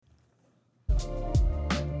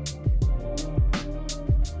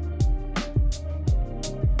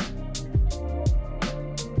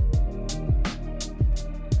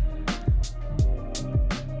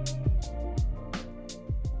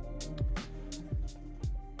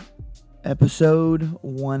Episode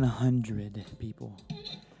 100, people.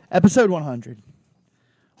 Episode 100.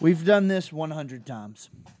 We've done this 100 times.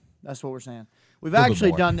 That's what we're saying. We've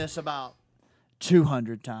actually done this about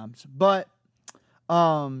 200 times. But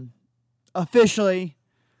officially,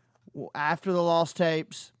 after the lost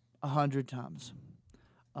tapes, 100 times.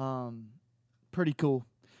 Pretty cool.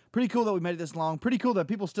 Pretty cool that we made it this long. Pretty cool that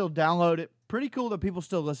people still download it. Pretty cool that people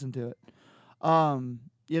still listen to it.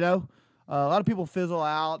 A lot of people fizzle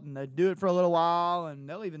out, and they do it for a little while, and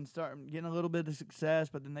they'll even start getting a little bit of success,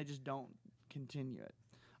 but then they just don't continue it.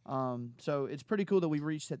 So it's pretty cool that we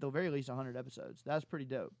reached at the very least 100 episodes. That's pretty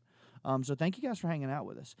dope. So thank you guys for hanging out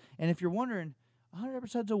with us. And if you're wondering, 100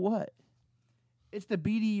 episodes of what? It's the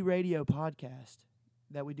BD Radio podcast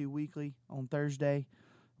that we do weekly on Thursday.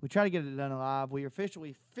 We try to get it done live. We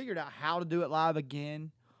officially figured out how to do it live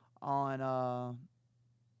again on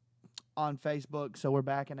Facebook, so we're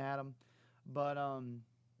backing at them. But,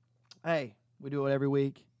 hey, we do it every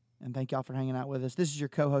week, and thank y'all for hanging out with us. This is your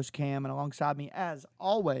co-host, Cam, and alongside me, as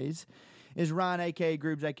always, is Ryan, a.k.a.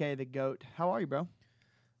 Groobs, a.k.a. The GOAT. How are you, bro?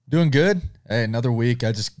 Doing good. Hey, another week.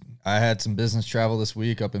 I had some business travel this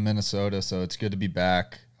week up in Minnesota, so it's good to be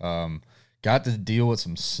back. Got to deal with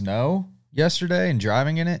some snow yesterday and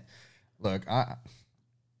driving in it. Look,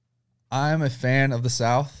 I'm a fan of the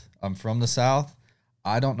South. I'm from the South.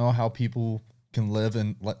 I don't know how people can live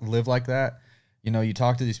like that. You know, you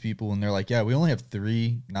talk to these people and they're like, yeah, we only have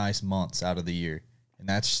 3 nice months out of the year. And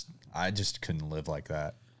I just couldn't live like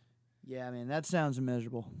that. Yeah, man, that sounds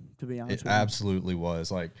miserable, to be honest with you. It absolutely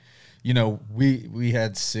was. Like, you know, we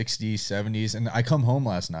had 60s, 70s, and I come home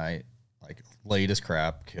last night, like, late as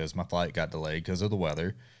crap because my flight got delayed because of the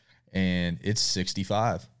weather, and it's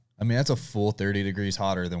 65. I mean, that's a full 30 degrees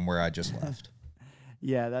hotter than where I just left.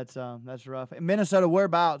 Yeah, that's rough. In Minnesota,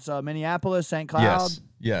 whereabouts? Minneapolis, St. Cloud?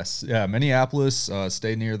 Yes. Yeah, Minneapolis,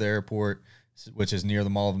 stayed near the airport, which is near the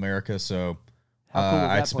Mall of America. So How cool is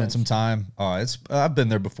I that spent place? some time. I've been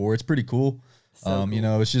there before. It's pretty cool. Cool. You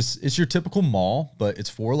know, it's your typical mall, but it's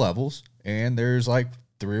 4 levels, and there's like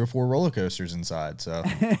 3 or 4 roller coasters inside. So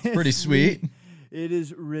it's pretty sweet. It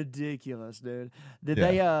is ridiculous, dude. Did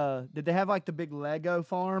they have like the big Lego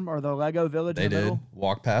farm or the Lego village They in the did middle?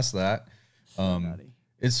 walk past that. So nutty.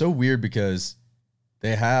 It's so weird because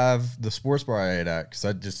they have the sports bar I ate at, because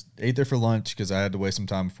I just ate there for lunch because I had to waste some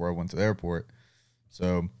time before I went to the airport.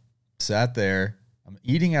 So sat there. I'm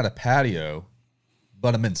eating at a patio,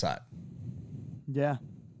 but I'm inside. Yeah.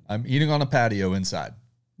 I'm eating on a patio inside.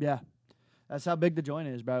 Yeah. That's how big the joint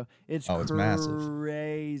is, bro. It's massive.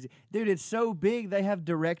 crazy. Dude, it's so big they have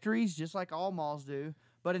directories just like all malls do.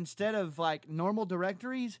 But instead of like normal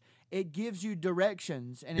directories, it gives you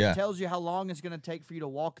directions and it tells you how long it's going to take for you to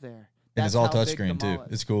walk there. And it's all touchscreen too.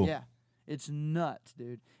 It's cool. Yeah. It's nuts,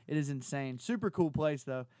 dude. It is insane. Super cool place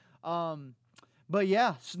though. But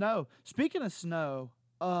yeah, snow. Speaking of snow,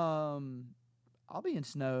 I'll be in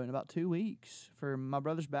snow in about 2 weeks for my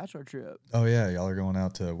brother's bachelor trip. Oh yeah, y'all are going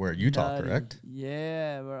out to where? Utah, Nutty. correct?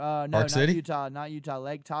 Yeah. No, Park City? Not Utah.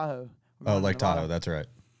 Lake Tahoe. Oh, Lake Tahoe. That's right.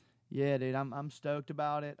 Yeah, dude, I'm stoked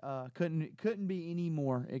about it. Couldn't be any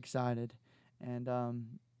more excited, and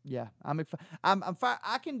yeah,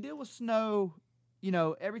 I can deal with snow. You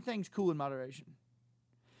know, everything's cool in moderation.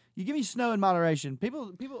 You give me snow in moderation.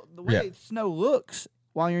 People, the way snow looks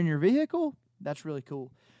while you're in your vehicle, that's really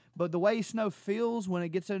cool. But the way snow feels when it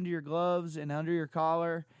gets under your gloves and under your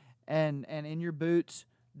collar and in your boots,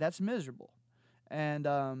 that's miserable. And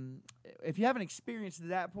if you haven't experienced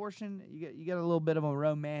that portion, you get a little bit of a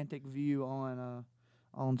romantic view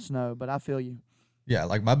on snow. But I feel you. Yeah,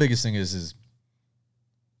 like my biggest thing is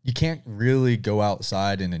you can't really go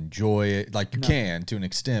outside and enjoy it. Like you can to an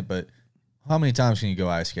extent, but how many times can you go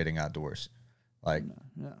ice skating outdoors? Like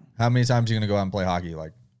how many times are you gonna go out and play hockey?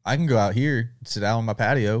 Like I can go out here, sit out on my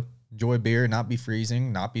patio, enjoy beer, not be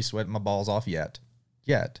freezing, not be sweating my balls off yet.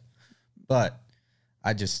 But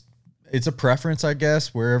it's a preference, I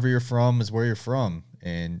guess. Wherever you're from is where you're from,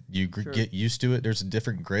 and you get used to it. There's a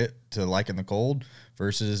different grit to liking the cold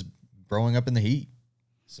versus growing up in the heat.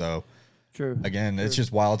 So, again, it's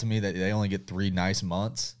just wild to me that they only get 3 nice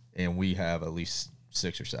months, and we have at least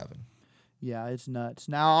 6 or 7. Yeah, it's nuts.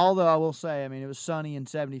 Now, although I will say, I mean, it was sunny and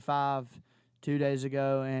 75 2 days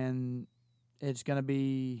ago, and it's going to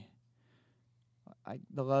be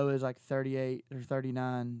the low is like 38 or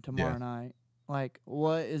 39 tomorrow night. Like,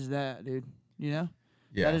 what is that, dude? You know?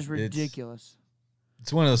 Yeah, that is ridiculous.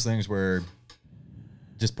 It's one of those things where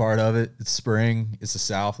just part of it. It's spring. It's the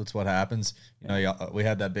South. It's what happens. You know, we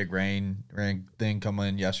had that big rain thing come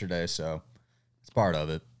in yesterday, so it's part of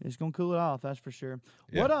it. It's gonna cool it off, that's for sure.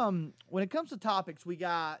 Yeah. What when it comes to topics, we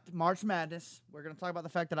got March Madness. We're gonna talk about the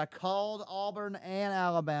fact that I called Auburn and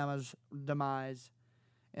Alabama's demise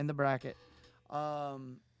in the bracket.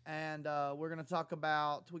 And we're gonna talk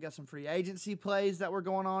about, we got some free agency plays that were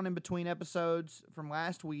going on in between episodes from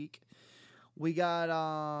last week. We got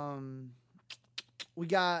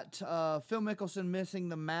Phil Mickelson missing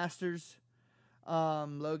the Masters.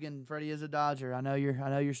 Logan, Freddie is a Dodger. I know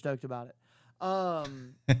you're stoked about it.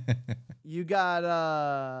 We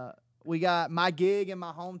got my gig in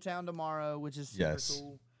my hometown tomorrow, which is super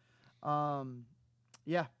cool.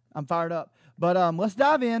 Yeah, I'm fired up. But let's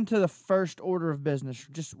dive into the first order of business.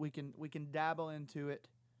 Just we can dabble into it.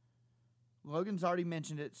 Logan's already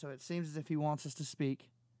mentioned it, so it seems as if he wants us to speak.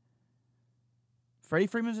 Freddie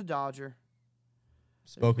Freeman's a Dodger.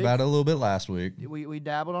 Spoke about it a little bit last week. We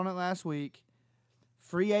dabbled on it last week.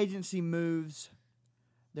 Free agency moves.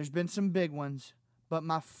 There's been some big ones. But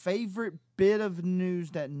my favorite bit of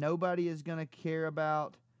news that nobody is going to care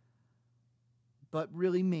about, but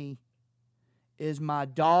really me, is my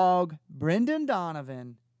dog, Brendan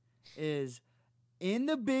Donovan, is in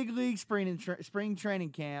the big league spring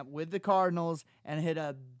training camp with the Cardinals and hit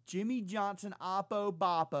a Jimmy Johnson Oppo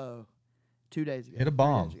Boppo 2 days ago. Hit a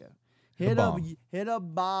bomb. Hit a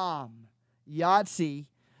bomb. Yahtzee.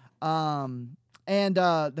 And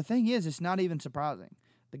the thing is, it's not even surprising.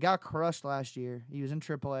 The guy crushed last year. He was in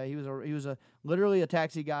AAA. He was literally a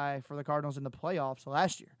taxi guy for the Cardinals in the playoffs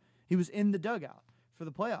last year. He was in the dugout for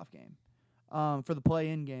the playoff game. For the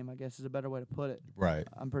play-in game, I guess is a better way to put it. Right.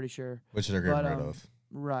 I'm pretty sure. Which they're getting rid of.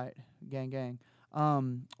 Right. Gang.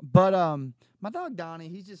 But my dog Donnie,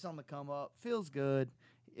 he's just on the come up. Feels good.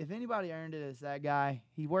 If anybody earned it, it's that guy.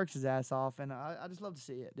 He works his ass off, and I just love to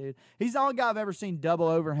see it, dude. He's the only guy I've ever seen double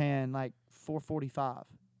overhand, like 445.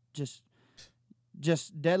 Just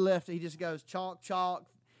deadlift. He just goes chalk,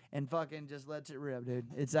 and fucking just lets it rip, dude.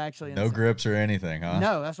 It's actually no insane. grips or anything, huh?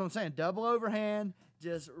 No, that's what I'm saying. Double overhand,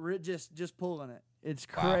 just pulling it. It's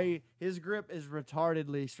crazy. Wow. His grip is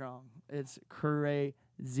retardedly strong. It's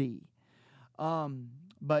crazy.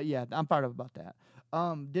 But yeah, I'm fired up about that.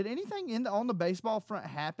 Did anything on the baseball front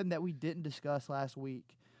happen that we didn't discuss last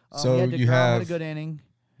week? So you had a good inning.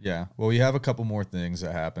 Yeah. Well, we have a couple more things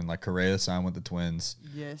that happened. Like Correa signed with the Twins.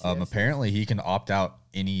 Yes. Apparently, he can opt out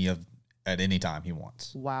at any time he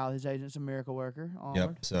wants. Wow, his agent's a miracle worker. Onward.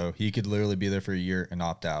 Yep. So he could literally be there for a year and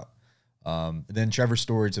opt out. Then Trevor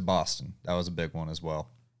Story to Boston. That was a big one as well.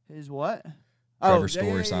 His what? Trevor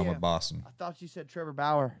Story signed with Boston. I thought you said Trevor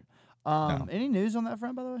Bauer. No. Any news on that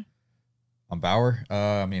front, by the way? On Bauer?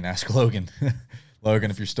 Ask Logan. Logan,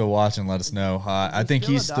 if you're still watching, let us know. I think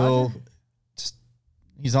he's still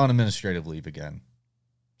he's on administrative leave again.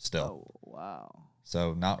 Still. Oh, wow.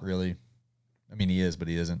 So not really. I mean, he is, but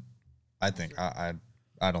he isn't. I think I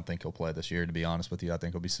don't think he'll play this year, to be honest with you. I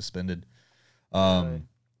think he'll be suspended. Really?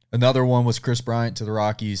 Another one was Chris Bryant to the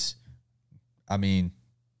Rockies. I mean,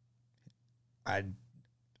 I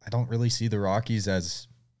don't really see the Rockies as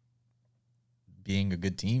being a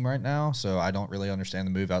good team right now, so I don't really understand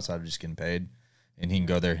the move outside of just getting paid. And he can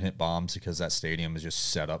go there and hit bombs because that stadium is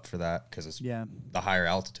just set up for that because it's the higher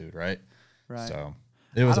altitude, right? Right. So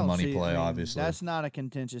it was a money play, obviously. That's not a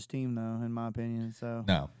contentious team, though, in my opinion. So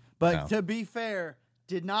no. But to be fair,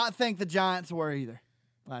 did not think the Giants were either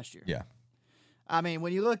last year. Yeah. I mean,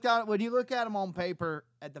 when you look at them on paper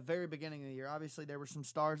at the very beginning of the year, obviously there were some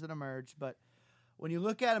stars that emerged, but when you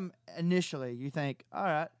look at them initially, you think, all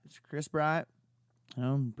right, it's Chris Bryant,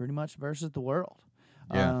 pretty much versus the world.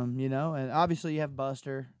 Yeah. And obviously you have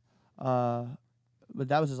Buster, but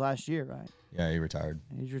that was his last year, right? Yeah, he retired.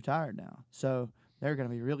 He's retired now. So they're going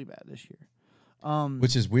to be really bad this year.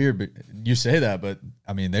 Which is weird, but you say that, but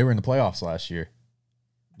I mean, they were in the playoffs last year.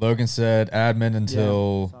 Logan said admin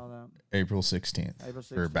until April 16th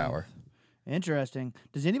for Bauer. Interesting.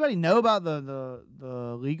 Does anybody know about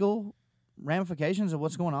the legal ramifications of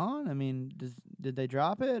what's going on? I mean, did they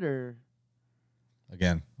drop it or?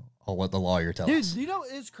 Again, I'll let the lawyer tell us. Dude,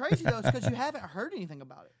 it's crazy though. It's because you haven't heard anything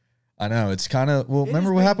about it. I know. It's kind of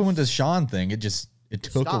remember what happened with the Sean thing? It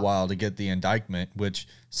took a while to get the indictment, which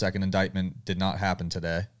second indictment did not happen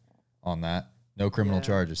today on that. No criminal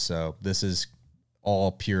charges. So this is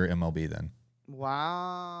all pure MLB then.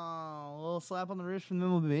 Wow. A little slap on the wrist from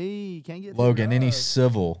MLB. You can't get Logan, any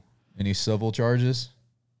civil charges?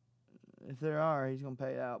 If there are, he's going to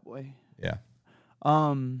pay it out, boy. Yeah.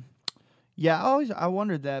 Yeah, I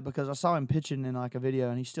wondered that because I saw him pitching in like a video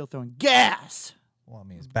and he's still throwing gas. Well, I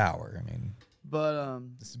mean, it's Bauer. I mean, but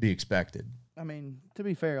this is to be expected. I mean, to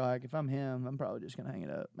be fair, like if I'm him, I'm probably just gonna hang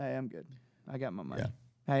it up. Hey, I'm good. I got my money.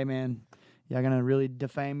 Yeah. Hey, man, y'all gonna really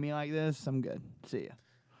defame me like this? I'm good. See ya.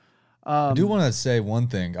 I do want to say one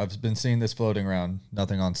thing. I've been seeing this floating around.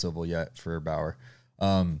 Nothing on civil yet for Bauer.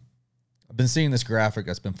 I've been seeing this graphic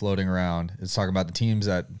that's been floating around. It's talking about the teams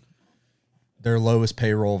that their lowest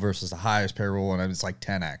payroll versus the highest payroll, and it's like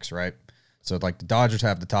 10x, right? So like the Dodgers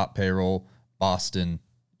have the top payroll, Boston,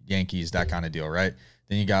 Yankees, that kind of deal, right?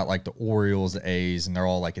 Then you got like the Orioles, the A's, and they're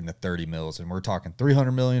all like in the 30 mils, and we're talking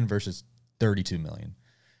 300 million versus 32 million.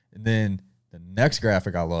 And then the next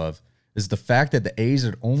graphic I love is the fact that the A's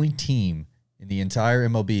are the only team in the entire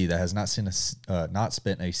MLB that has not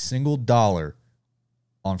spent a single dollar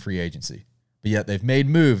on free agency. But yet they've made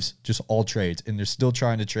moves, just all trades, and they're still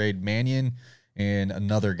trying to trade Mannion and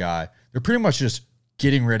another guy. They're pretty much just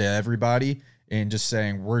getting rid of everybody and just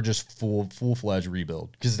saying we're just full-fledged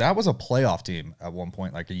rebuild. Because that was a playoff team at one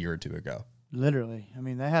point like a year or two ago. Literally. I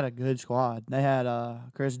mean, they had a good squad. They had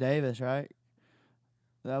Chris Davis, right?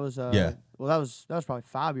 That was yeah. Well, that was probably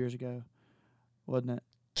 5 years ago, wasn't it?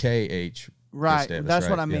 KH. Right. Davis, That's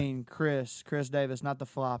right? what I mean. Chris Davis, not the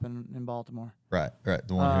flop in Baltimore. Right.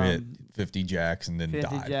 The one who hit 50 jacks and then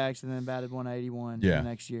 50 died. jacks and then batted 181 Yeah. the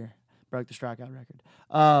next year. Broke the strikeout record.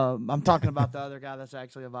 I'm talking about the other guy that's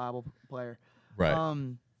actually a viable player. Right.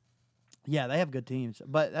 Yeah, they have good teams,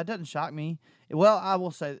 but that doesn't shock me. Well, I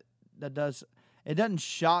will say it doesn't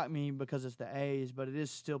shock me because it's the A's, but it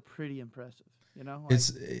is still pretty impressive. You know, like,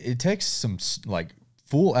 it takes some like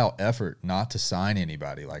full out effort not to sign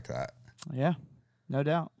anybody like that. Yeah, no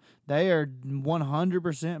doubt. They are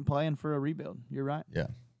 100% playing for a rebuild. You're right. Yeah.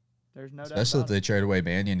 There's no Especially doubt. if they trade away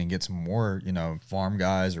Mannion and get some more, farm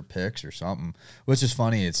guys or picks or something. Which is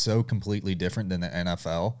funny. It's so completely different than the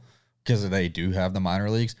NFL because they do have the minor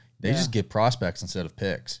leagues. They just get prospects instead of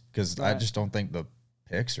picks because I just don't think the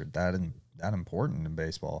picks are that important in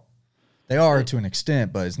baseball. They are to an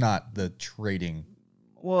extent, but it's not the trading.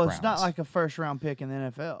 Well, it's grounds. not like a first-round pick in the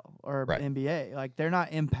NFL or NBA. Like, they're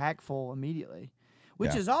not impactful immediately,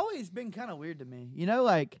 which has always been kind of weird to me.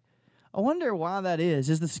 Like, I wonder why that is.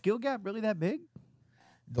 Is the skill gap really that big?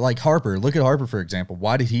 Like Harper. Look at Harper, for example.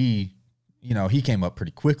 Why did he, he came up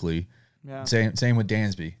pretty quickly. Yeah. Same with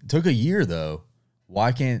Dansby. It took a year, though.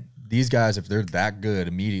 Why can't these guys, if they're that good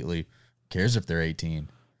immediately, who cares if they're 18?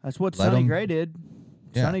 That's what Sonny Gray did.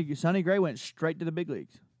 Yeah. Sonny Gray went straight to the big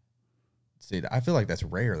leagues. See, I feel like that's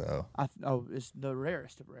rare, though. It's the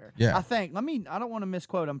rarest of rare. Yeah. I think. I don't want to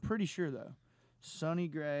misquote. I'm pretty sure though. Sonny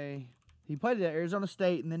Gray, he played at Arizona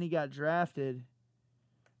State and then he got drafted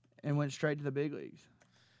and went straight to the big leagues.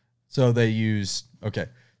 So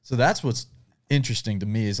So that's what's interesting to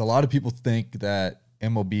me is a lot of people think that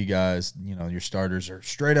MLB guys, your starters are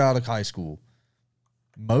straight out of high school.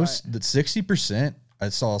 The 60%, I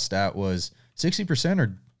saw a stat was 60%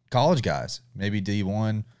 are college guys, maybe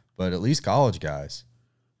D1, but at least college guys.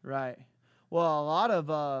 Right. Well, a lot of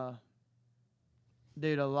a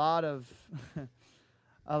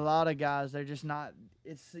lot of guys, they're just not.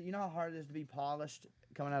 It's how hard it is to be polished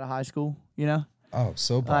coming out of high school. Oh,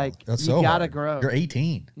 so like that's you so gotta hard. grow. You're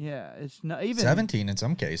 18. Yeah, it's not even 17 in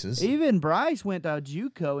some cases. Even Bryce went to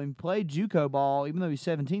JUCO and played JUCO ball. Even though he's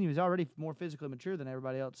 17, he was already more physically mature than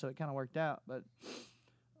everybody else, so it kind of worked out. But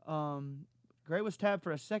Gray was tapped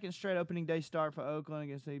for a second straight opening day start for Oakland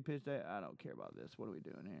against the pitch day. I don't care about this. What are we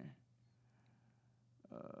doing here?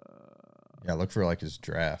 Yeah, look for like his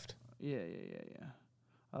draft. Yeah.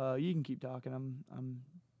 You can keep talking. I'm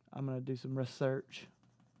gonna do some research.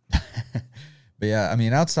 But yeah, I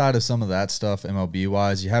mean, outside of some of that stuff, MLB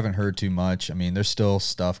wise, you haven't heard too much. I mean, there's still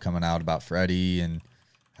stuff coming out about Freddie and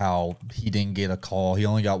how he didn't get a call. He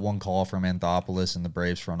only got one call from Anthopoulos in the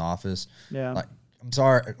Braves front office. Yeah. Like, I'm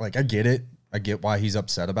sorry. Like, I get it. I get why he's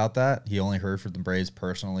upset about that. He only heard from the Braves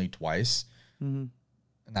personally twice. Mm-hmm.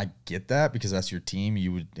 And I get that because that's your team.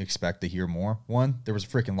 You would expect to hear more. One, there was a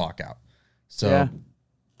freaking lockout. So yeah,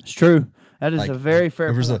 it's true. That is a very fair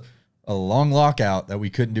point. There was a long lockout that we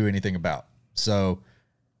couldn't do anything about. So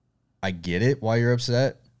I get it why you're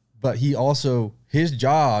upset, but his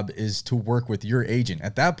job is to work with your agent.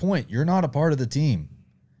 At that point, you're not a part of the team.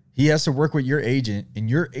 He has to work with your agent, and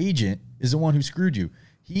your agent is the one who screwed you.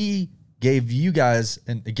 He gave you guys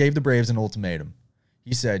and gave the Braves an ultimatum.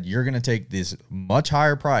 He said, you're going to take this much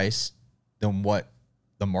higher price than what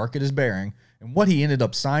the market is bearing. And what he ended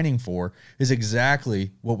up signing for is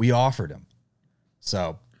exactly what we offered him.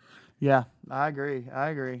 So, yeah, I agree.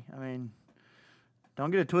 I mean, don't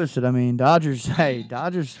get it twisted. I mean, Dodgers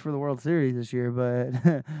for the World Series this year,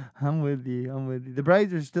 but I'm with you. The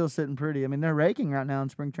Braves are still sitting pretty. I mean, they're raking right now in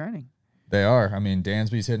spring training. They are. I mean,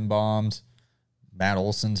 Dansby's hitting bombs. Matt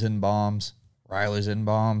Olson's hitting bombs. Riley's in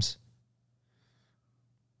bombs.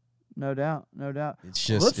 No doubt. No doubt. It's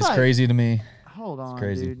just, Looks it's like- crazy to me. Hold on,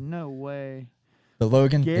 crazy. dude. No way. But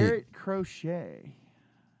Logan, Garrett Crochet.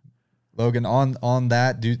 Logan, on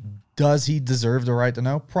that, does he deserve the right to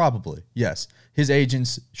know? Probably, yes. His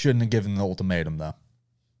agents shouldn't have given the ultimatum, though.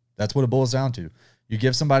 That's what it boils down to. You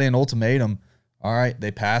give somebody an ultimatum, all right,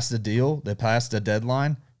 they passed the deal, they passed the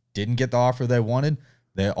deadline, didn't get the offer they wanted,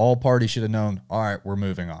 all parties should have known, all right, we're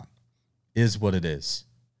moving on. Is what it is.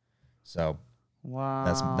 So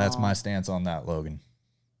Wow. that's my stance on that, Logan.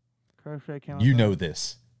 Crochet came You up- know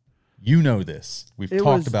this. You know this. We've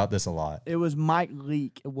talked about this a lot. It was Mike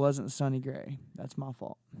Leake. It wasn't Sonny Gray. That's my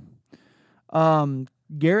fault.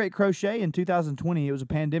 Garrett Crochet in 2020. It was a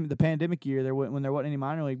pandemic. The pandemic year. When there wasn't any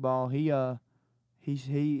minor league ball. He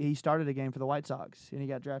started a game for the White Sox and he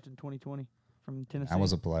got drafted in 2020 from Tennessee. That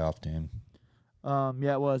was a playoff team.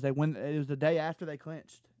 Yeah, it was. It was the day after they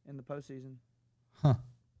clinched in the postseason. Huh.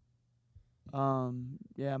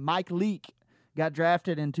 Yeah, Mike Leake got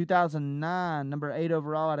drafted in 2009, number 8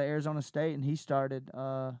 overall out of Arizona State, and he started.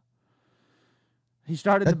 He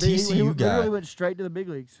started That the big. TCU He guy. literally went straight to the big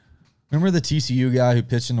leagues. Remember the TCU guy who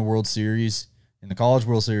pitched in the World Series, in the College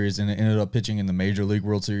World Series, and ended up pitching in the Major League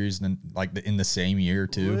World Series, and then in the same year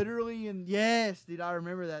too? Literally, and yes, dude, I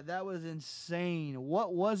remember that. That was insane.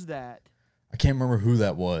 What was that? I can't remember who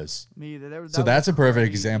that was. Me either. So that's a perfect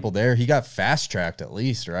example there. He got fast tracked at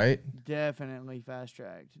least, right? Definitely fast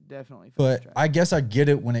tracked. Definitely fast But tracked. I guess I get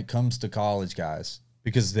it when it comes to college guys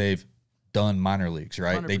because they've done minor leagues,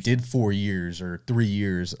 right? They 100%. did 4 years or 3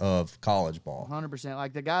 years of college ball. 100%.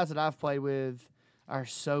 Like the guys that I've played with are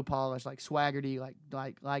so polished, like Swaggerty,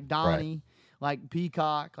 like Donnie, like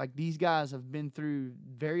Peacock. Like these guys have been through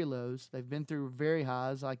very lows. They've been through very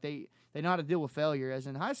highs. Like they know how to deal with failure. As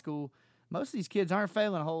in high school, most of these kids aren't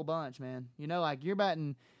failing a whole bunch, man. You know, like you're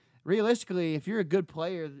batting. Realistically, if you're a good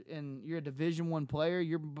player and you're a Division I player,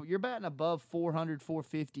 you're batting above 400,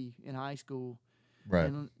 450 in high school. Right.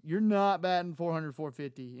 And you're not batting 400,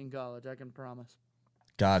 450 in college, I can promise.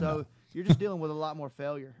 God, So no. you're just dealing with a lot more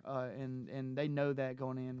failure, and they know that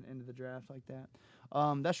going into the draft like that.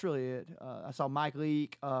 That's really it. I saw Mike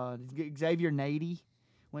Leake, Xavier Nady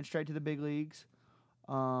went straight to the big leagues.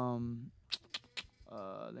 Then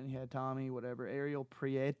you had Tommy, Ariel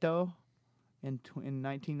Prieto in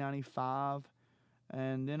 1995,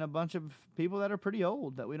 and then a bunch of people that are pretty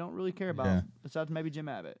old that we don't really care about, Yeah. besides maybe Jim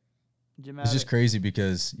Abbott. It's just crazy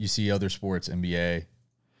because you see other sports, NBA,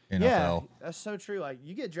 NFL. Yeah, that's so true. Like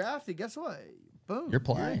you get drafted, guess what? Boom, You're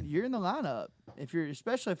playing. You're in the lineup.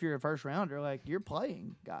 Especially if you're a first rounder, like you're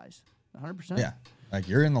playing, guys. 100%. Yeah. Like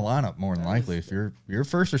you're in the lineup more than likely. If you're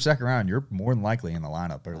first or second round, you're more than likely in the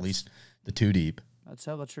lineup, or at least the 2 deep. That's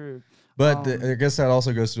hella true. But I guess that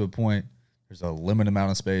also goes to a point. There's a limited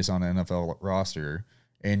amount of space on the NFL roster,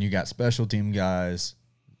 and you got special team guys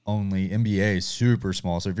only. NBA is super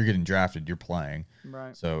small, so if you're getting drafted, you're playing.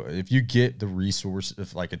 Right. So if you get the resource,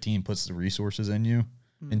 if like a team puts the resources into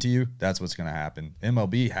you, that's what's going to happen.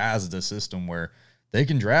 MLB has the system where they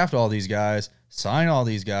can draft all these guys, sign all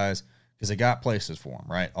these guys, because they got places for them,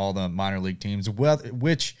 right? All the minor league teams,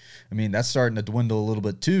 which, I mean, that's starting to dwindle a little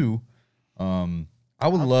bit too. I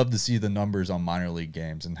would love to see the numbers on minor league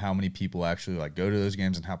games and how many people actually like go to those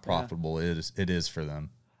games and how profitable it is for them.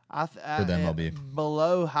 For the MLB.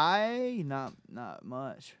 Below high, not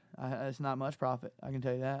much. It's not much profit. I can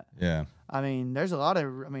tell you that. Yeah. I mean, there's a lot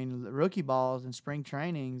of rookie balls and spring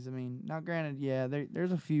trainings. I mean, not granted, yeah,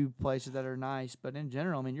 there's a few places that are nice, but in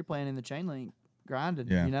general, I mean, you're playing in the chain link, grinding.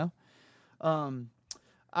 Yeah. You know.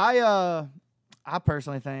 I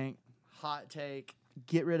personally think, hot take,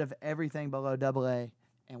 get rid of everything below AA,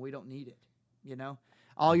 and we don't need it. You know,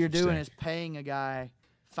 all you're doing is paying a guy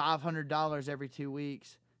 $500 every 2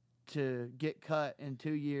 weeks to get cut in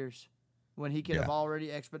 2 years when he could have already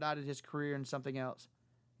expedited his career in something else.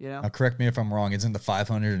 You know. Now, correct me if I'm wrong. Isn't the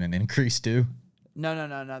 500 an increase too?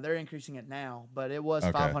 No. They're increasing it now, but it was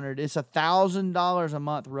Okay. $500. It's $1,000 a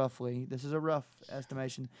month, roughly. This is a rough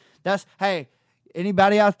estimation. Hey,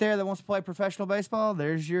 anybody out there that wants to play professional baseball?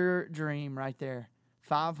 There's your dream right there.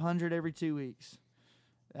 $500 every 2 weeks.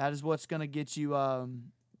 That is what's going to get you.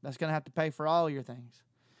 That's going to have to pay for all your things.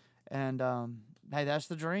 And hey, that's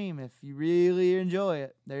the dream. If you really enjoy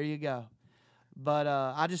it, there you go. But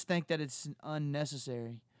I just think that it's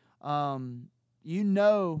unnecessary. You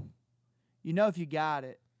know if you got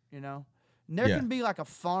it, you know. And there can be like a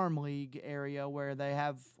farm league area where they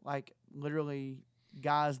have like literally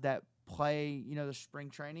guys that play, you know, the spring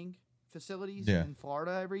training facilities in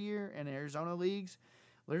Florida every year and Arizona leagues.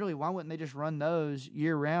 Literally, why wouldn't they just run those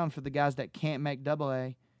year round for the guys that can't make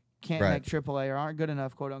AA? can't make AAA or aren't good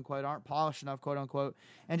enough, quote unquote, aren't polished enough, quote unquote,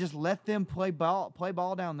 and just let them play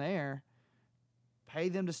ball down there. Pay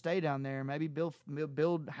them to stay down there. Maybe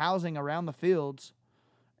build housing around the fields,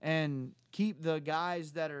 and keep the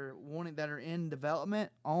guys that are in development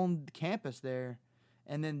on campus there.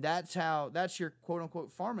 And then that's your quote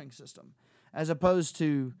unquote farming system, as opposed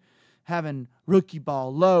to having rookie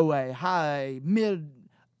ball, low A, high A,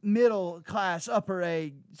 middle class, upper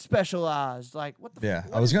A, specialized. Like what the? Yeah,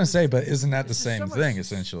 I was gonna say, but isn't that the same thing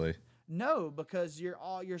essentially? No, because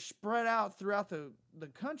you're spread out throughout the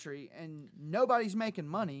country, and nobody's making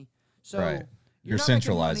money. So you're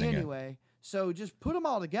centralizing it anyway. So just put them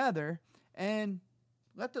all together and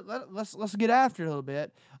let's get after it a little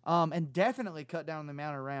bit, and definitely cut down the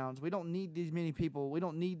amount of rounds. We don't need these many people. We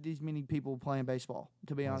don't need these many people playing baseball.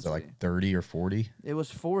 To be honest, was it like 30 or 40? It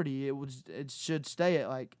was 40. It should stay at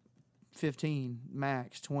like 15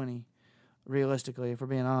 max, 20. Realistically, if we're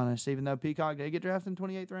being honest, even though Peacock did get drafted in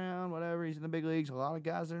 28th round, whatever, he's in the big leagues. A lot of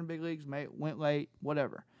guys that are in big leagues went late,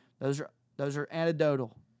 whatever. Those are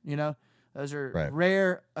anecdotal, Those are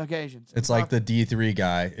rare occasions. It's like the D3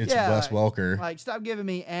 guy. It's Wes Welker. Like, stop giving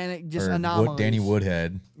me anomalies. Danny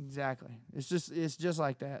Woodhead. Exactly. It's just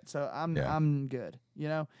like that. So I'm good.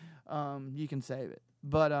 You can save it.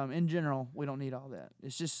 But in general, we don't need all that.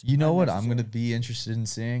 It's just what I'm going to be interested in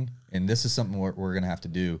seeing, and this is something we're going to have to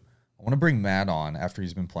do. I want to bring Matt on after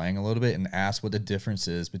he's been playing a little bit and ask what the difference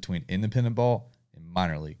is between independent ball and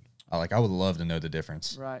minor league. I would love to know the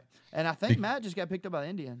difference. Right. And I think Matt just got picked up by the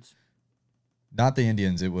Indians. Not the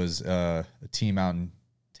Indians. It was a team out in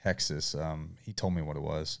Texas. He told me what it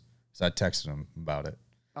was. So I texted him about it.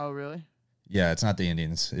 Oh, really? Yeah, it's not the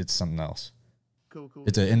Indians. It's something else. Cool.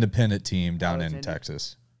 It's an independent team down in Indy?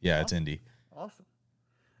 Texas. Yeah, awesome. It's Indy.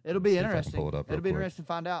 It'll be interesting. It'll be interesting to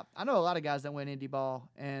find out. I know a lot of guys that win indie ball,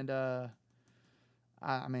 and at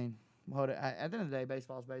the end of the day,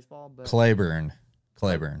 baseball's baseball. But Claiborne.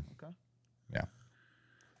 Okay. Yeah.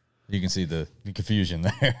 You can see the confusion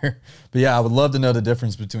there. But yeah, I would love to know the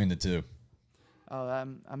difference between the two. Oh,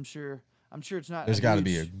 I'm sure it's not. There's got to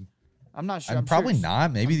be I'm not sure. Probably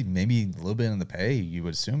not. Maybe a little bit in the pay. You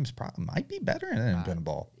would assume might be better in independent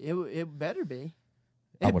ball. It better be.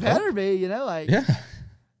 It better be. Yeah.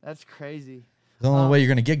 That's crazy. The only way you're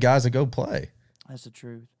going to get guys to go play. That's the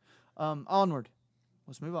truth. Onward.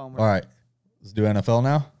 Let's move onward. All right. Let's do NFL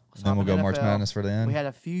now. Let's then we'll go NFL. March Madness for the end. We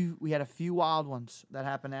had a few wild ones that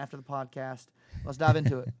happened after the podcast. Let's dive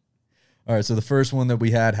into it. All right. So the first one that we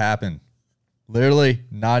had happened literally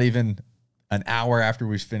not even an hour after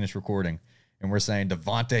we finished recording. And we're saying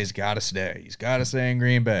Devontae's got to stay. He's got to stay in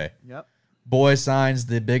Green Bay. Yep. Boy signs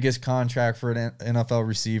the biggest contract for an NFL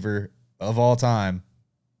receiver of all time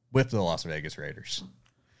with the Las Vegas Raiders.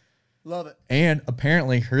 Love it. And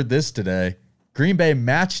apparently heard this today. Green Bay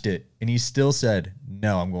matched it, and he still said,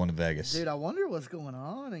 no, I'm going to Vegas. Dude, I wonder what's going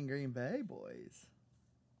on in Green Bay, boys.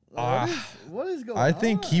 What is going on? I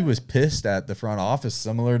think he was pissed at the front office,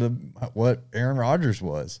 similar to what Aaron Rodgers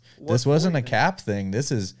was. This wasn't a cap thing.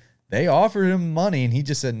 They offered him money, and he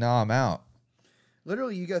just said, no, I'm out.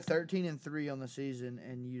 Literally, you go 13-3 on the season,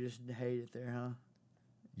 and you just hate it there, huh?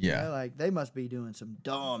 Yeah. They must be doing some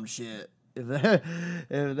dumb shit. If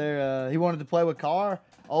they're he wanted to play with Carr,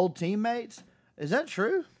 old teammates. Is that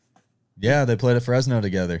true? Yeah, they played at Fresno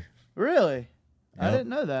together. Really? Yep. I didn't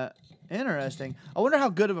know that. Interesting. I wonder how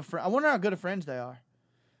good of friends they are.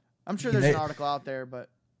 I'm sure there's an article out there, but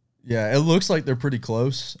yeah, it looks like they're pretty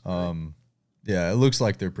close. Yeah, it looks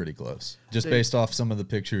like they're pretty close. Just based off some of the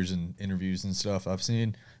pictures and interviews and stuff I've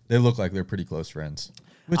seen, they look like they're pretty close friends.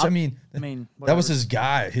 Which that was his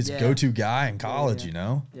guy, his go-to guy in college,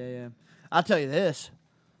 Yeah. I'll tell you this.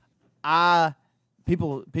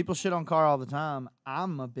 People shit on Carr all the time.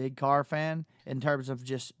 I'm a big Carr fan in terms of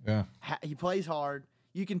just he plays hard.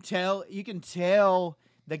 You can tell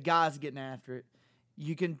the guy's getting after it.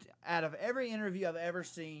 You can, out of every interview I've ever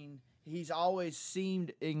seen, he's always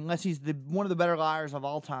seemed, unless he's one of the better liars of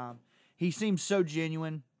all time, he seems so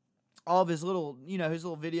genuine. All of his little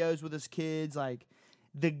videos with his kids, like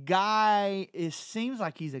the guy seems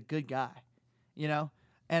like he's a good guy,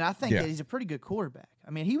 And I think that he's a pretty good quarterback. I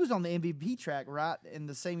mean, he was on the MVP track right in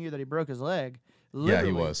the same year that he broke his leg. Literally,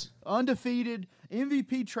 yeah, he was. Undefeated,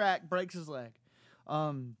 MVP track, breaks his leg.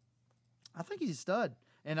 I think he's a stud.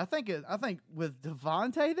 And I think with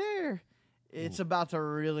Devontae there, it's about to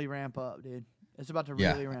really ramp up, dude. It's about to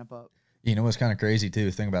really ramp up. You know what's kind of crazy,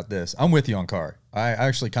 too? Think about this. I'm with you on Carr. I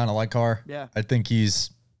actually kind of like Carr. Yeah. I think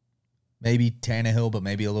he's maybe Tannehill, but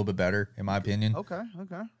maybe a little bit better, in my opinion. Okay.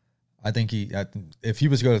 I think if he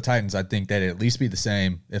was to go to Titans, I think they'd at least be the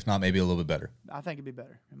same, if not maybe a little bit better. I think it'd be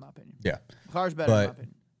better, in my opinion. Yeah. Carr's better, in my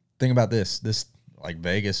opinion. think about this. Like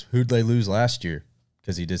Vegas, who'd they lose last year?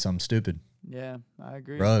 Because he did something stupid. Yeah, I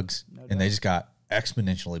agree. Ruggs. No And they doubt. just got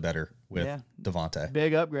exponentially better with Devontae.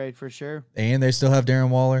 Big upgrade for sure. And they still have Darren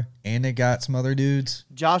Waller. And they got some other dudes.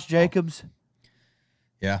 Josh Jacobs.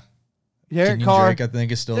 Yeah. Derek Kenyon Carr. Drake, I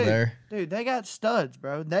think, is still there. Dude, they got studs,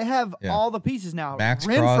 bro. They have all the pieces now. Max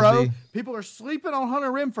Renfro. Crosby. People are sleeping on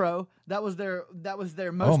Hunter Renfro. That was their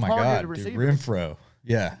most Oh, my targeted God. receiver. Dude, Renfro.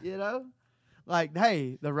 Yeah. You know? Like,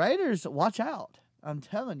 hey, the Raiders, watch out. I'm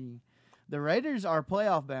telling you. The Raiders are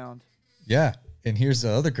playoff bound. Yeah. And here's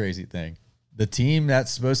the other crazy thing. The team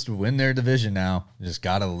that's supposed to win their division now just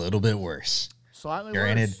got a little bit worse. Slightly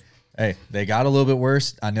Granted, worse. hey, they got a little bit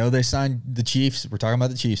worse. I know they signed the Chiefs. We're talking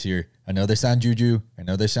about the Chiefs here. I know they signed Juju. I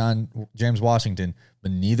know they signed James Washington.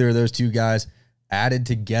 But neither of those two guys added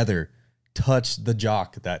together touched the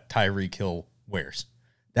jock that Tyreek Hill wears.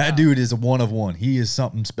 That dude is a one of one. He is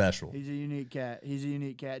something special. He's a unique cat.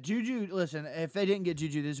 Juju, listen, if they didn't get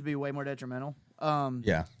Juju, this would be way more detrimental.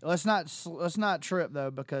 Yeah. Let's not trip though,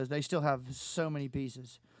 because they still have so many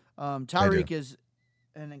pieces. Tyreek is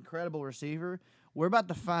an incredible receiver. We're about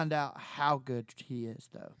to find out how good he is,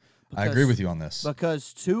 though. I agree with you on this.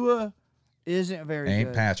 Because Tua isn't very good.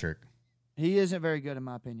 Ain't Patrick. He isn't very good, in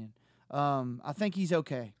my opinion. I think he's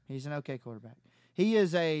okay. He's an okay quarterback. He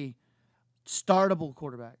is a startable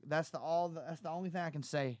quarterback. That's the only thing I can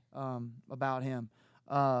say about him.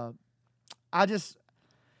 I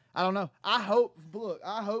don't know. I hope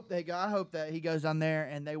that he goes down there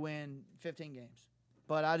and they win 15 games.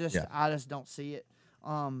 But I just don't see it.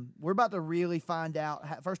 We're about to really find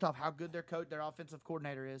out first off how good their offensive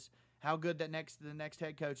coordinator is, how good the next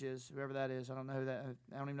head coach is, whoever that is. I don't know who that.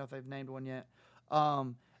 I don't even know if they've named one yet.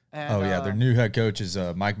 Their new head coach is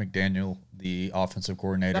Mike McDaniel, the offensive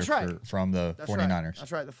coordinator from the 49ers.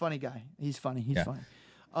 That's right, the funny guy. He's funny. He's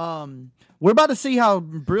funny. We're about to see how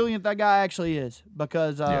brilliant that guy actually is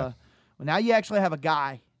because now you actually have a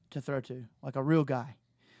guy to throw to, like a real guy.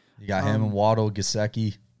 You got him and Waddle,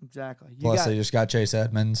 Gesicki. Exactly. They just got Chase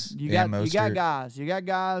Edmonds. You got guys. You got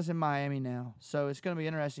guys in Miami now, so it's going to be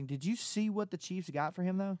interesting. Did you see what the Chiefs got for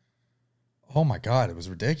him though? Oh my God, it was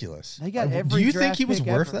ridiculous. They got every. Do you think he was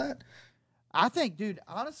worth that? I think, dude.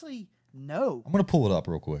 Honestly, no. I'm gonna pull it up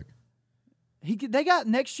real quick. They got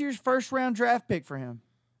next year's first round draft pick for him.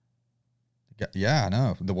 Yeah, I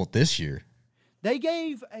know. Well, this year. They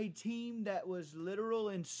gave a team that was literal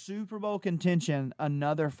in Super Bowl contention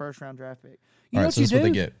another first round draft pick. You know what you do? What they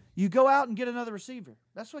get. You go out and get another receiver.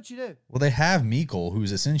 That's what you do. Well, they have Meikle,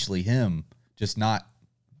 who's essentially him, just not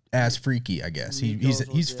as freaky, I guess.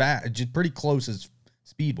 He's fat, just pretty close as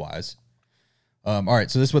speed wise. All right,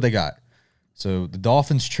 so this is what they got. So the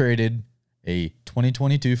Dolphins traded a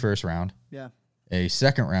 2022 first round, a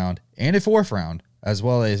second round, and a fourth round, as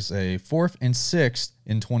well as a fourth and sixth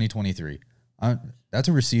in 2023. That's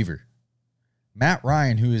a receiver. Matt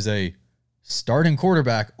Ryan, who is a starting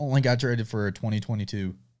quarterback, only got traded for a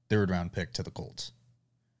 2022 third round pick to the Colts.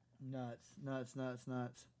 Nuts.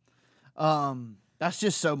 That's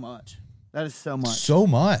just so much. That is so much. So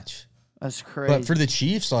much. That's crazy. But for the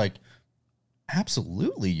Chiefs, like,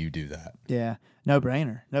 absolutely you do that. Yeah. No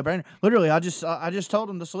brainer. Literally, I just told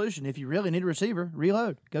them the solution. If you really need a receiver,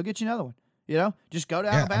 reload. Go get you another one. You know, just go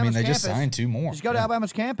to Alabama's they campus. Just signed two more. Just go to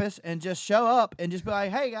Alabama's campus and just show up and just be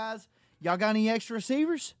like, hey, guys, y'all got any extra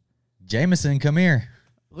receivers? Jameson, come here.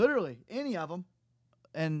 Literally, any of them.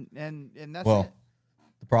 And that's it.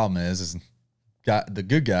 The problem is the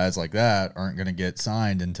good guys like that aren't going to get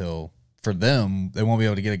signed until, for them, they won't be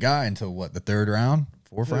able to get a guy until, what, the third round,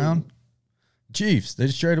 fourth round? Chiefs, they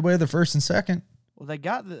just traded away the first and second. Well,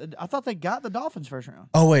 I thought they got the Dolphins first round.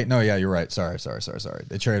 Oh, wait. No, yeah, you're right. Sorry.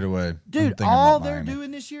 They traded away. Dude, all they're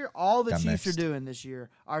doing this year, all the Chiefs are doing this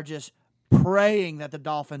year are just praying that the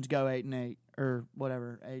Dolphins go 8-8 or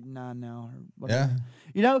whatever, 8-9 now or whatever. Yeah.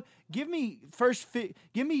 You know, give me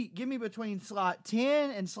between slot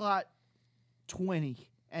 10 and slot 20,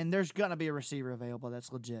 and there's going to be a receiver available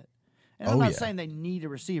that's legit. And I'm not saying they need a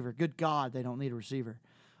receiver. Good God, they don't need a receiver.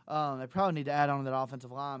 They probably need to add on to that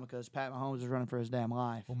offensive line because Pat Mahomes is running for his damn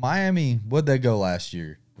life. Well, Miami, what'd they go last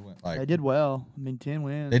year? They did well. I mean, 10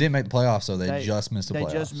 wins. They didn't make the playoffs, so they just missed the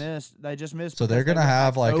playoffs. They just missed. So they're gonna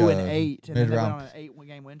have like 0-8, and then they went on an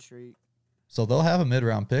 8-game win streak. So they'll have a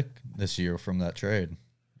mid-round pick this year from that trade,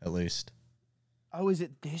 at least. Oh, is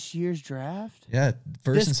it this year's draft? Yeah,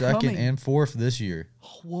 first and second and fourth this year.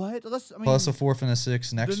 What? Plus a fourth and a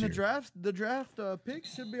sixth next year. The draft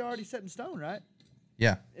picks should be already set in stone, right?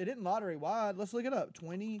 Yeah. It didn't lottery wide. Let's look it up.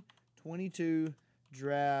 2022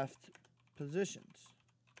 draft positions.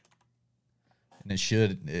 And it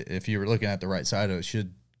should, if you were looking at the right side of it,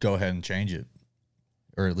 should go ahead and change it.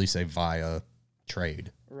 or at least a via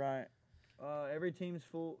trade. Right. Every team's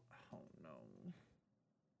full. Oh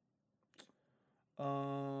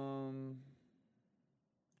no.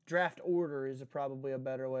 Draft order is probably a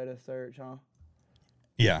better way to search, huh?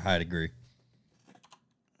 Yeah, I'd agree.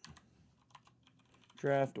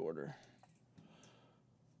 Draft order.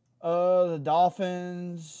 The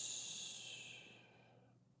Dolphins.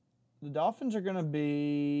 The Dolphins are gonna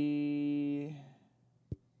be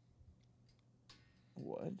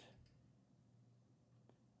what?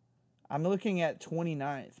 I'm looking at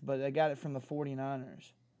 29th, but I got it from the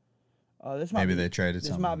 49ers. Maybe they traded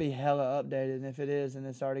something. This might be hella updated, and if it is, then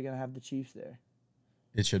it's already going to have the Chiefs there.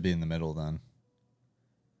 It should be in the middle then.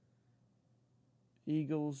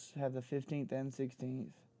 Eagles have the 15th and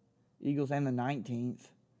 16th. Eagles and the 19th.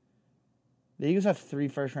 The Eagles have 3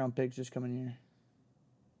 first-round picks this coming year.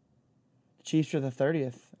 The Chiefs are the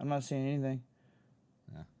 30th. I'm not seeing anything.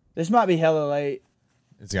 Yeah. This might be hella late.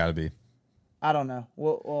 It's got to be. I don't know.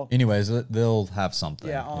 Well, anyways, they'll have something.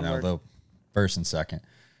 Yeah, onward. They'll first and second.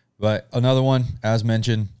 But another one, as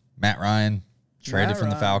mentioned, Matt Ryan traded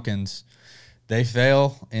from the Falcons. They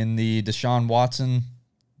fail in the Deshaun Watson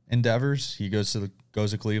endeavors. He goes to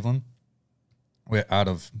Cleveland. Out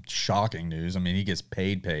of shocking news. I mean, he gets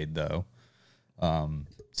paid though.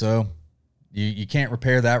 So you can't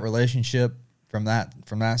repair that relationship from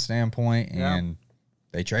that standpoint. And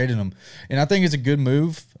they traded him. And I think it's a good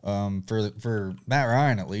move for Matt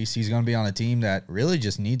Ryan, at least. He's going to be on a team that really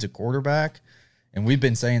just needs a quarterback. And we've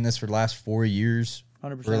been saying this for the last 4 years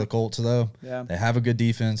 100%. For the Colts, though. Yeah. They have a good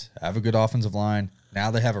defense, have a good offensive line.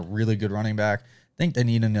 Now they have a really good running back. I think they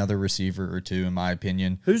need another receiver or two, in my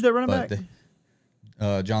opinion. Who's their running back?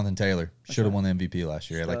 Jonathan Taylor. Should have won the MVP last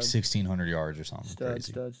year. Had like 1,600 yards or something.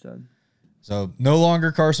 Stud. So no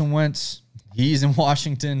longer Carson Wentz. He's in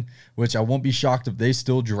Washington, which I won't be shocked if they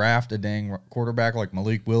still draft a dang quarterback like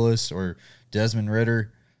Malik Willis or Desmond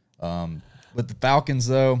Ridder. With the Falcons,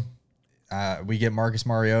 though, we get Marcus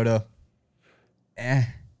Mariota. I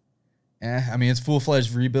mean, it's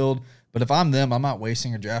full-fledged rebuild. But if I'm them, I'm not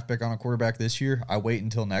wasting a draft pick on a quarterback this year. I wait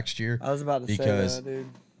until next year. I was about to say that,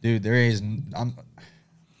 dude, there is. I'm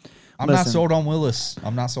not sold on Willis.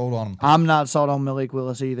 I'm not sold on him. I'm not sold on Malik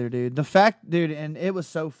Willis either, dude. The fact, dude, and it was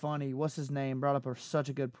so funny. What's his name? Brought up such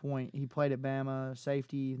a good point. He played at Bama,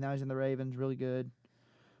 safety. Now he's in the Ravens. Really good.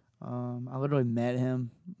 I literally met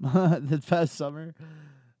him this past summer.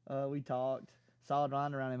 We talked. Solid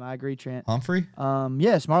line around him. I agree, Trent. Humphrey?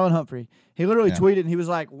 Yes, Marlon Humphrey. He literally tweeted, and he was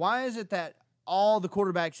like, why is it that all the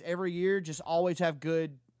quarterbacks every year just always have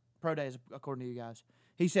good pro days, according to you guys?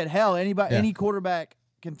 He said, hell, any quarterback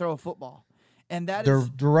can throw a football. And they're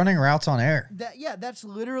running routes on air. That's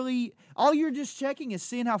literally all you're just checking is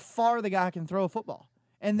seeing how far the guy can throw a football.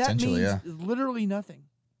 And that means literally nothing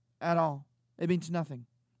at all. It means nothing.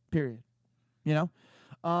 Period. You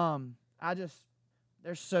know?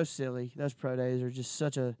 They're so silly. Those pro days are just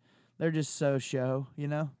they're just so show, you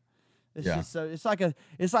know? It's just so it's like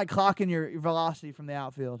clocking your velocity from the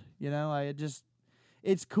outfield, you know? Like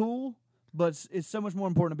it's cool, but it's so much more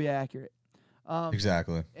important to be accurate.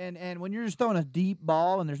 Exactly. And when you're just throwing a deep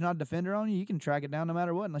ball and there's not a defender on you, you can track it down no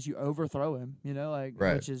matter what, unless you overthrow him, you know,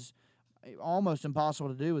 which is almost impossible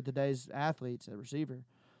to do with today's athletes at receiver.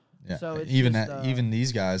 Yeah. So it's even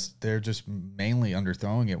these guys, they're just mainly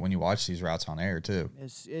underthrowing it when you watch these routes on air too.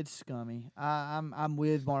 It's scummy. I'm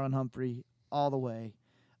with Marlon Humphrey all the way.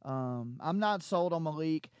 I'm not sold on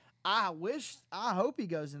Malik. I hope he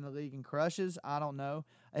goes in the league and crushes. I don't know.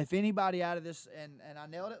 If anybody out of this, and I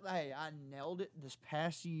nailed it. Hey, I nailed it this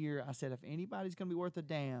past year. I said if anybody's going to be worth a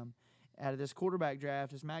damn out of this quarterback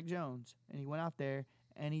draft, it's Mac Jones. And he went out there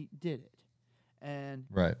and he did it. And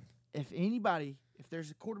if there's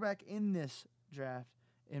a quarterback in this draft,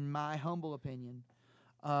 in my humble opinion,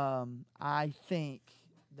 I think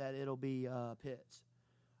that it'll be Pitts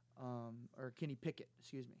or Kenny Pickett.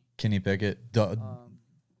 Excuse me. Kenny Pickett.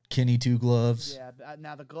 Kenny 2 gloves. Yeah.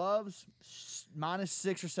 Now the gloves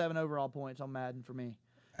 -6 or 7 overall points on Madden for me.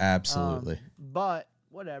 Absolutely. But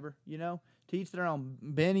whatever, you know, to each their own.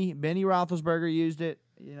 Benny Roethlisberger used it,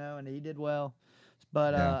 you know, and he did well.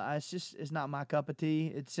 But it's not my cup of tea.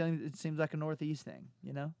 It seems like a Northeast thing,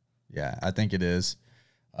 you know? Yeah, I think it is.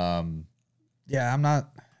 I'm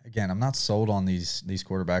not sold on these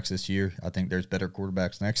quarterbacks this year. I think there's better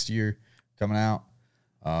quarterbacks next year coming out.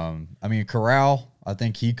 I mean, Corral, I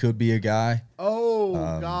think he could be a guy. Oh,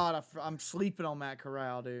 God, I'm sleeping on Matt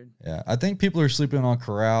Corral, dude. Yeah, I think people are sleeping on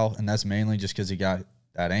Corral, and that's mainly just because he got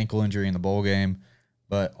that ankle injury in the bowl game.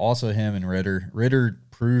 But also him and Ridder. Ridder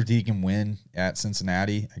proved he can win at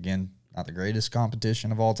Cincinnati. Again, not the greatest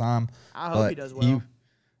competition of all time. I hope he does well.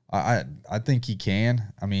 I think he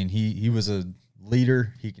can. I mean, he was a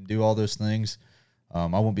leader. He can do all those things. I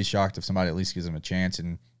won't be shocked if somebody at least gives him a chance.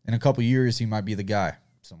 And in a couple years, he might be the guy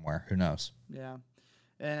somewhere. Who knows? Yeah.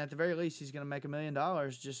 And at the very least, he's going to make $1 million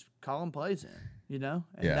just calling plays in, you know?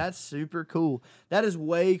 And Yeah. that's super cool. That is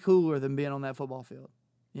way cooler than being on that football field,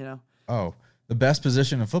 you know? Oh, the best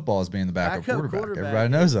position in football is being the backup quarterback. Everybody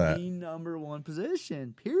knows that. The number one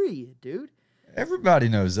position, period, dude. Everybody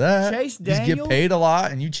knows that. Chase You just Daniel- get paid a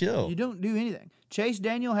lot and you chill. You don't do anything. Chase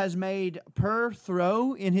Daniel has made per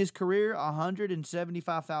throw in his career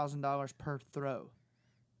 $175,000 per throw.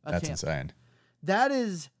 That's attempt. insane. That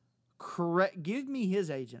is correct. Give me his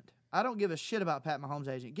agent. I don't give a shit about Pat Mahomes'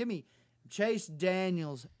 agent. Give me Chase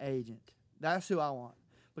Daniel's agent. That's who I want.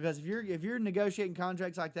 Because if you're negotiating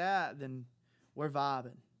contracts like that, then we're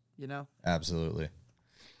vibing. You know. Absolutely.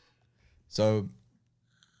 So,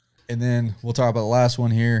 and then we'll talk about the last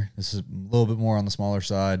one here. This is a little bit more on the smaller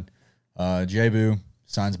side. J-Boo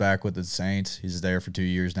signs back with the Saints. He's there for 2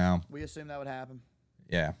 years now. We assumed that would happen.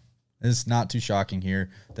 Yeah. It's not too shocking here.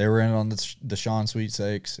 They were in on the Deshaun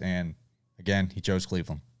sweepstakes, and again, he chose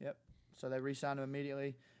Cleveland. Yep. So they re-signed him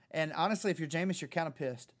immediately. And honestly, if you're Jameis, you're kind of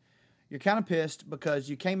pissed. You're kind of pissed because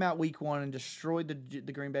you came out week 1 and destroyed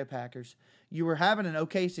the Green Bay Packers. You were having an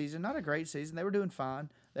okay season, not a great season. They were doing fine.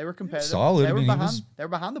 They were competitive. Solid. They were I mean, behind. They were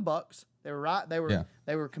behind the Bucks. They were right.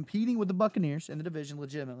 They were competing with the Buccaneers in the division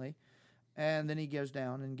legitimately. And then he goes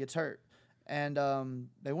down and gets hurt. And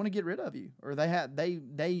they want to get rid of you, or they had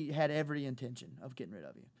every intention of getting rid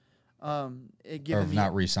of you. Or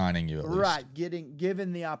not re-signing you at least. Right,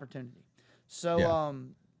 given the opportunity. So Yeah.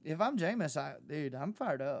 If I'm Jameis, I'm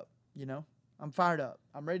fired up. You know, I'm fired up.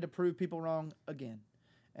 I'm ready to prove people wrong again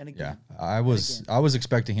and again. Yeah, I was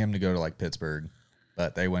expecting him to go to like Pittsburgh,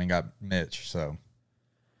 but they went and got Mitch. So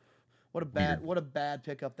What a bad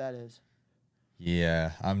pickup that is.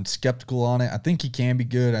 yeah, I'm skeptical on it. I think he can be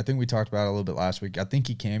good. I think we talked about it a little bit last week. I think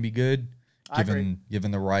he can be good, given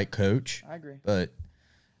the right coach. I agree. But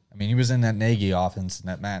I mean, he was in that Nagy offense and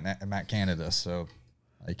that Matt Canada, so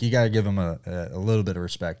like you got to give him a little bit of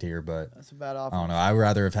respect here. But That's a bad offense. I don't know. I'd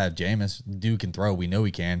rather have had Jameis. Dude can throw. We know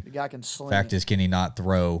he can. The guy can sling. Fact is, can he not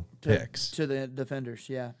throw picks to the defenders?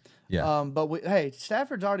 Yeah. Yeah. But hey,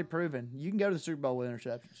 Stafford's already proven you can go to the Super Bowl with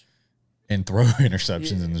interceptions. and throw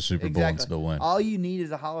interceptions in the Super Bowl and still win? All you need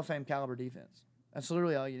is a Hall of Fame caliber defense. That's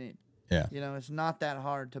literally all you need. Yeah. You know, it's not that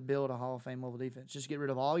hard to build a Hall of Fame level defense. Just get rid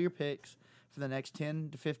of all your picks for the next 10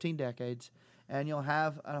 to 15 decades, and you'll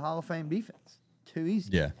have a Hall of Fame defense. Too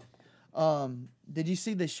easy. Yeah. Did you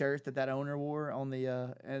see the shirt that owner wore on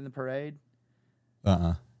the in the parade?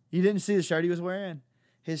 Uh-uh. You didn't see the shirt he was wearing?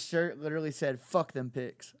 His shirt literally said, "Fuck them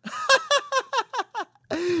picks."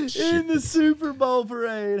 In the Super Bowl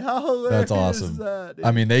parade. How hilarious That's awesome. is that, dude?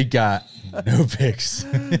 I mean, they got no picks.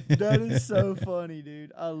 That is so funny,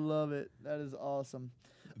 dude. I love it. That is awesome.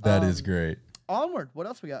 That is great. Onward. What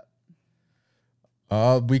else we got?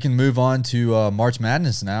 We can move on to March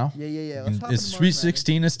Madness now. Yeah. Let's hop into It's March Sweet Madness.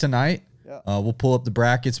 16 is tonight. Yeah. We'll pull up the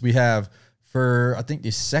brackets. We have, for I think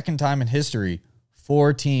the second time in history,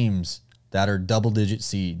 4 teams that are double-digit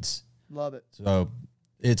seeds. Love it. So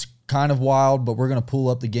it's kind of wild, but we're going to pull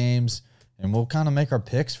up the games, and we'll kind of make our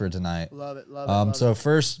picks for tonight. Love it. Love So it.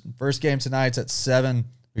 first game tonight's at 7.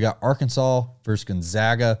 We got Arkansas versus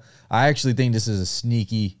Gonzaga. I actually think this is a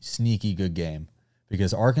sneaky good game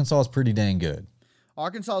because Arkansas is pretty dang good.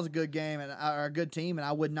 Arkansas is a good game and are a good team, and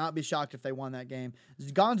I would not be shocked if they won that game.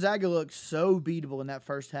 Gonzaga looked so beatable in that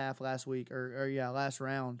first half last week, last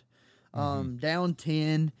round. Down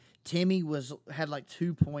 10. Timmy had like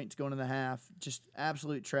 2 points going in the half, just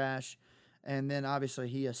absolute trash. And then obviously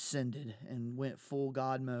he ascended and went full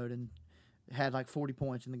God mode and had like 40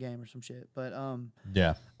 points in the game or some shit. But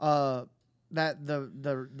Yeah. that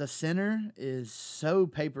the center is so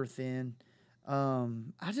paper thin.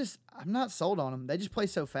 I'm not sold on them. They just play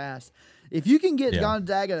so fast. If you can get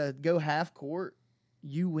Gonzaga to go half court,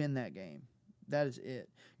 you win that game. That is it.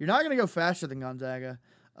 You're not going to go faster than Gonzaga.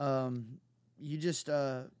 You just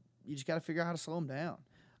got to figure out how to slow them down.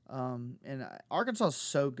 And Arkansas is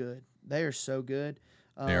so good. They are so good.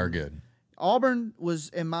 They are good. Auburn was,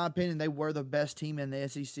 in my opinion, they were the best team in the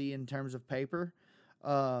SEC in terms of paper.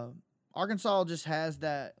 Arkansas just has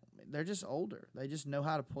that. They're just older. They just know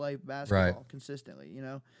how to play basketball consistently. You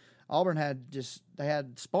know, Auburn had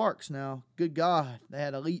sparks. Now, good God, they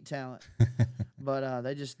had elite talent, but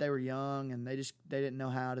they were young and they didn't know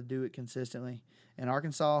how to do it consistently. And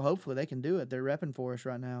Arkansas, hopefully, they can do it. They're repping for us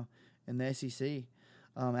right now in the SEC,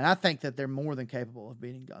 and I think that they're more than capable of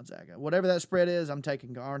beating Gonzaga. Whatever that spread is, I'm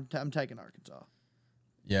taking Arkansas.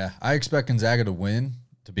 Yeah, I expect Gonzaga to win,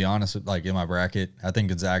 to be honest, like in my bracket, I think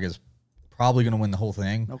Gonzaga is probably going to win the whole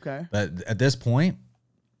thing. Okay. But at this point,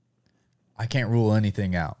 I can't rule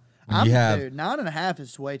anything out. When Dude, you have 9.5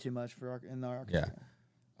 is way too much for in the Arkansas. Yeah.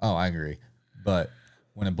 Oh, I agree. But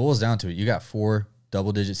when it boils down to it, you got 4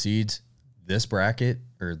 double-digit seeds. This bracket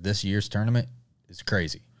or this year's tournament is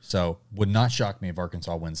crazy. So would not shock me if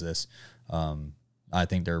Arkansas wins this. I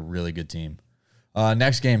think they're a really good team.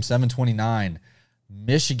 Next game, 7:29,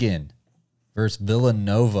 Michigan versus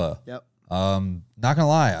Villanova. Yep. Not gonna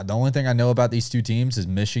lie, the only thing I know about these two teams is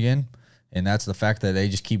Michigan, and that's the fact that they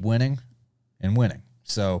just keep winning and winning.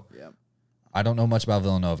 So Yep. I don't know much about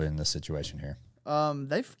Villanova in this situation here.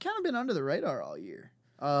 They've kind of been under the radar all year.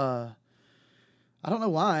 I don't know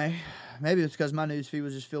why. Maybe it's because my news feed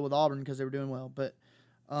was just filled with Auburn because they were doing well. But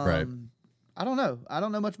Right. I don't know. I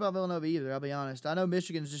don't know much about Villanova either, I'll be honest. I know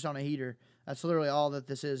Michigan's just on a heater. That's literally all that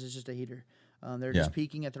this is just a heater. They're just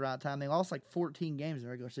peaking at the right time. They lost like 14 games in the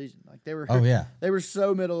regular season. Like they were they were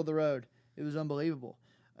so middle of the road. It was unbelievable.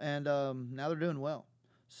 And now they're doing well.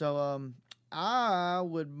 So I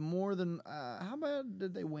would more than how bad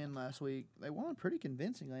did they win last week? They won pretty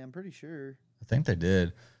convincingly, I'm pretty sure. I think they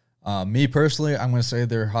did. Me personally, I'm going to say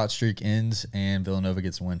their hot streak ends and Villanova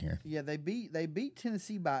gets a win here. Yeah, they beat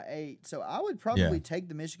Tennessee by 8. So I would probably take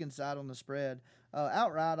the Michigan side on the spread.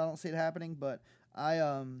 Outright, I don't see it happening, but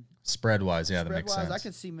Spread wise, that makes sense. I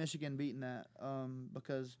could see Michigan beating that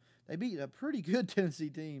because they beat a pretty good Tennessee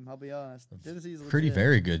team. I'll be honest. Tennessee's legit. Pretty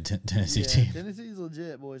very good Tennessee team. Tennessee's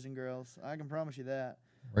legit, boys and girls. I can promise you that.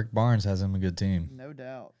 Rick Barnes has them a good team. No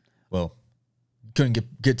doubt. Well, couldn't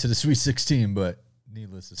get to the Sweet 16, but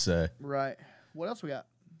needless to say. Right. What else we got?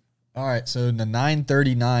 All right, so in the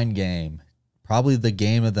 9:39 game, probably the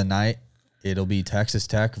game of the night, it'll be Texas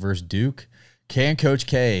Tech versus Duke. Can Coach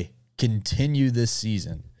K continue this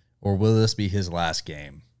season, or will this be his last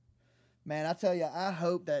game? Man, I tell you, I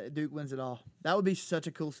hope that Duke wins it all. That would be such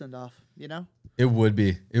a cool send-off, you know? It would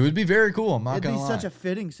be. It would be very cool. I'm not going to lie. It'd be such a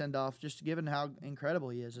fitting send-off, just given how incredible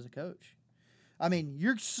he is as a coach. I mean,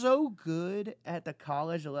 you're so good at the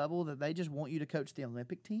college level that they just want you to coach the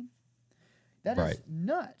Olympic team. That is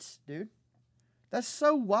nuts, dude. That's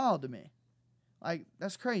so wild to me. Like,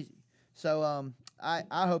 that's crazy. So,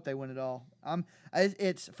 I hope they win it all.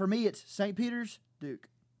 For me, it's St. Peter's, Duke.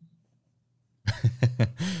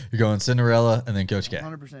 You're going Cinderella and then Coach K.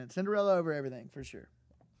 100%. Cinderella over everything, for sure.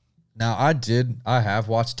 Now, I have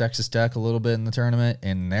watched Texas Tech a little bit in the tournament,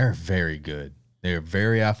 and they're very good. They're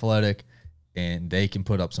very athletic, and they can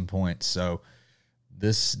put up some points. So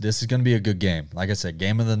this is going to be a good game. Like I said,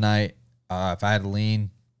 game of the night. If I had to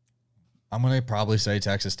lean, I'm going to probably say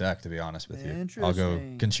Texas Tech, to be honest with you. I'll go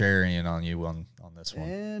contrarian on you on this one.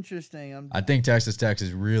 Interesting. I think Texas Tech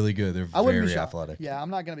is really good. They're very athletic. Yeah, I'm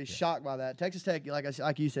not going to be shocked by that. Texas Tech,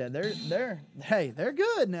 like you said, they're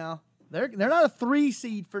good now. They're not a 3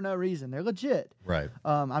 seed for no reason. They're legit. Right.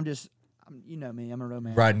 You know me. I'm a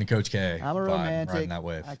romantic. Riding the Coach K. I'm a romantic. Riding that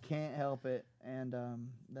wave. I can't help it, and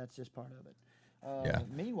that's just part of it.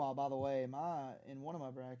 Meanwhile, by the way, in one of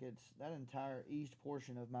my brackets, that entire east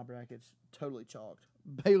portion of my bracket's totally chalked.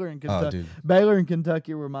 Baylor and Kentucky. Baylor and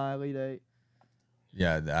Kentucky were my Elite Eight.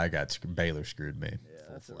 Yeah, I got Baylor screwed me.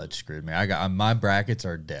 Yeah, Full-fledged screwed me. I got my brackets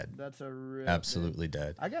are dead. That's absolutely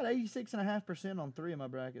dead. I got 86.5% on 3 of my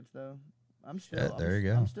brackets though. I'm still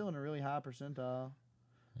I'm still in a really high percentile.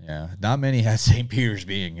 Yeah, not many had St. Peter's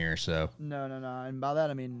being here, so. No. And by that,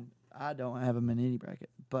 I mean, I don't have them in any bracket.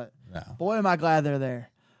 But, boy, am I glad they're there.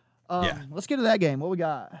 Let's get to that game. What we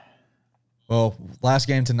got? Well, last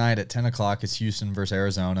game tonight at 10 o'clock is Houston versus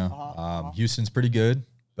Arizona. Houston's pretty good,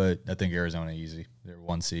 but I think Arizona easy. They're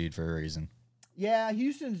 1 seed for a reason. Yeah,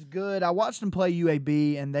 Houston's good. I watched them play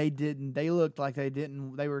UAB, and they looked like they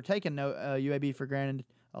didn't. They were taking UAB for granted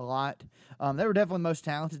a lot. They were definitely the most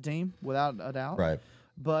talented team, without a doubt. Right.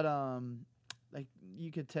 But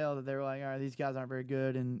you could tell that they were like, all right, these guys aren't very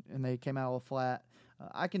good, and they came out a little flat.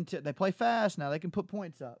 They play fast now. They can put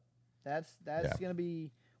points up. That's going to be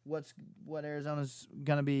what Arizona's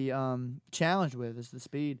going to be challenged with is the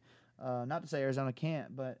speed. Not to say Arizona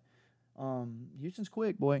can't, but Houston's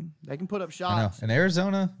quick, boy. They can put up shots. I know. And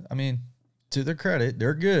Arizona, I mean, to their credit,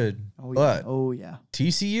 they're good. But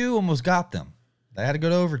TCU almost got them. They had to go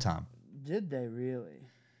to overtime. Did they really?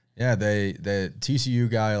 Yeah, the TCU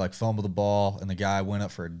guy fumbled the ball, and the guy went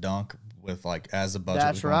up for a dunk with as the buzzer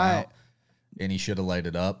was going out, and he should have laid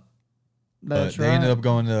it up. But they ended up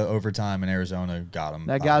going to overtime, and Arizona got him.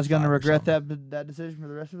 That guy's going to regret that decision for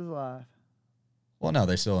the rest of his life. Well, no,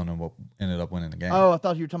 they still ended up winning the game. Oh, I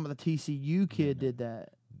thought you were talking about the TCU kid did that.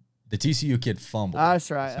 The TCU kid fumbled.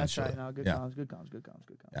 That's right. No, good comms.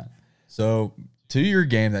 Yeah. So, to your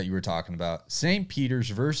game that you were talking about, St. Peter's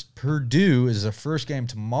versus Purdue is the first game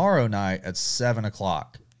tomorrow night at 7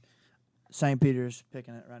 o'clock. St. Peter's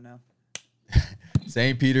picking it right now.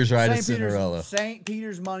 St. Peter's right at Cinderella. St.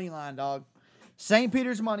 Peter's money line, dog. St.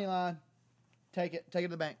 Peter's money line. Take it to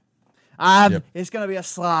the bank. It's gonna be a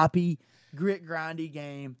sloppy, grindy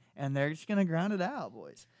game, and they're just gonna grind it out,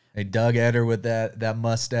 boys. Hey, Doug Eder with that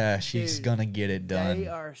mustache, Dude, he's gonna get it done. They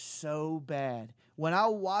are so bad. When I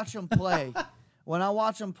watch them play,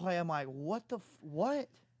 I'm like, what?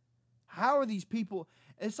 How are these people?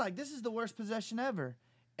 It's like, this is the worst possession ever.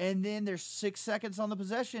 And then there's 6 seconds on the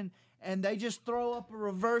possession, and they just throw up a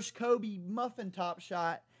reverse Kobe muffin top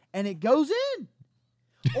shot, and it goes in.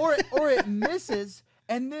 Or it misses,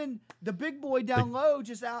 and then the big boy down low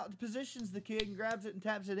just out positions the kid and grabs it and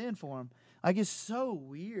taps it in for him. Like, it's so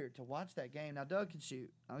weird to watch that game. Now, Doug can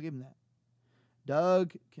shoot. I'll give him that.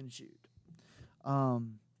 Doug can shoot.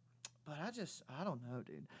 But I don't know,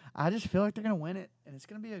 dude. I just feel like they're going to win it, and it's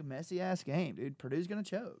going to be a messy-ass game, dude. Purdue's going to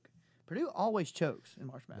choke. Purdue always chokes in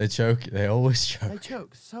March Madness. They choke. They always choke. They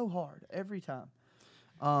choke so hard every time.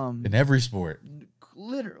 In every sport.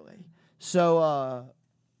 Literally. So,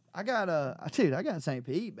 I got St.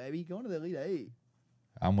 Pete, baby, going to the Elite Eight.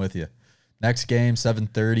 I'm with you. Next game,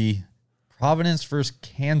 7:30, Providence versus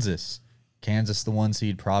Kansas. Kansas, the 1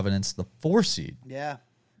 seed, Providence, the 4 seed. Yeah.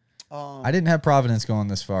 I didn't have Providence going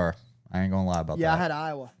this far. I ain't gonna lie about that. Yeah, I had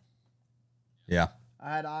Iowa. Yeah.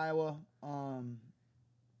 I had Iowa.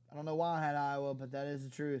 I don't know why I had Iowa, but that is the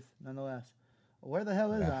truth, nonetheless. Where the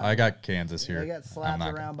hell is Iowa? I got Kansas here. They got slapped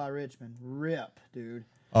around by Richmond. Rip, dude.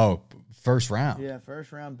 Oh, first round. Yeah,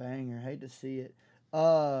 first round banger. Hate to see it.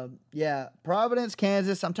 Yeah, Providence,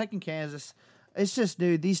 Kansas. I'm taking Kansas. It's just,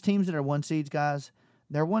 dude, these teams that are 1 seeds, guys,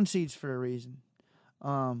 they're 1 seeds for a reason.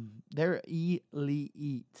 They're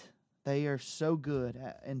elite. They are so good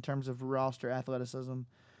in terms of roster athleticism.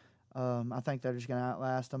 I think they're just going to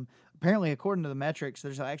outlast them. Apparently, according to the metrics,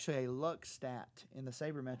 there's actually a luck stat in the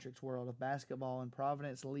sabermetrics world of basketball, and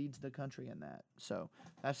Providence leads the country in that. So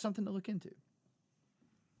that's something to look into.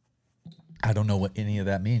 I don't know what any of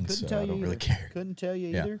that means, so I don't really care. Couldn't tell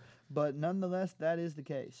you either, but nonetheless, that is the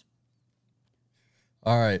case.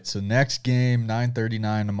 All right, so next game,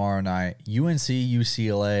 9:39 tomorrow night, UNC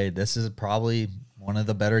UCLA. This is probably one of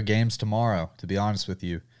the better games tomorrow, to be honest with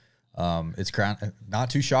you. It's not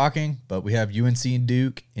too shocking, but we have UNC and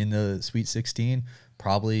Duke in the Sweet 16,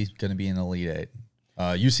 probably going to be in the Elite Eight.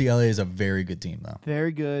 UCLA is a very good team, though.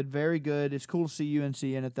 Very good, very good. It's cool to see UNC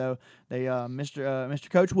in it, though. They Mr.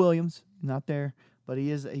 Coach Williams not there, but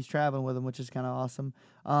he's traveling with them, which is kind of awesome.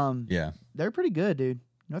 Yeah, they're pretty good, dude.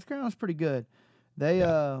 North Carolina's pretty good. They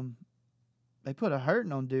put a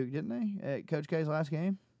hurting on Duke, didn't they? At Coach K's last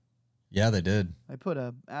game. Yeah, they did. They put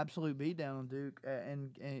a absolute beat down on Duke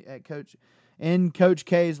in Coach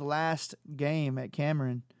K's last game at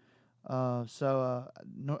Cameron. North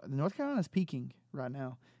Carolina's peaking right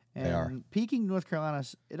now. And they are. Peaking North Carolina,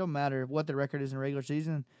 it don't matter what the record is in regular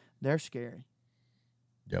season, they're scary.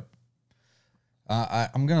 Yep.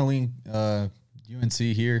 I'm going to lean UNC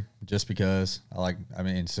here just because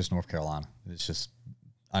it's just North Carolina. It's just,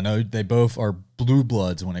 I know they both are blue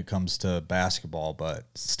bloods when it comes to basketball, but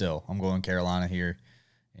still, I'm going Carolina here,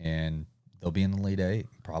 and they'll be in the Elite Eight,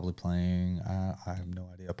 probably playing, I have no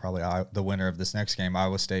idea, probably the winner of this next game,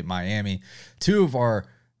 Iowa State, Miami, 2 of our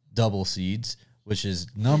double seeds, which is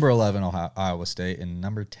number 11 Iowa State and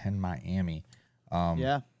number 10 Miami.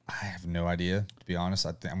 I have no idea, to be honest.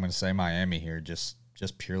 I'm going to say Miami here just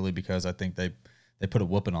purely because I think they put a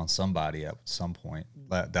whooping on somebody at some point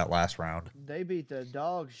that last round. They beat the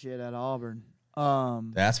dog shit out of Auburn.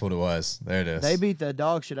 That's what it was. There it is. They beat the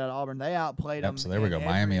dog shit out of Auburn. They outplayed them. So there we go.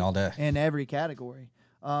 Miami all day. In every category.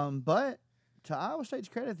 But to Iowa State's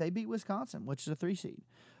credit, they beat Wisconsin, which is a 3 seed.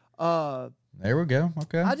 There we go.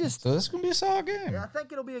 Okay. So this is going to be a solid game. Yeah, I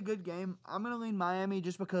think it'll be a good game. I'm going to lean Miami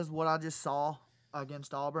just because what I just saw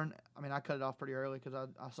against Auburn. I mean, I cut it off pretty early because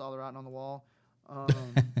I saw the writing on the wall.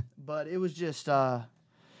 But it was just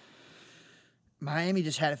Miami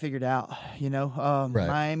just had it figured out, you know.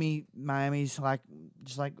 Right. Miami's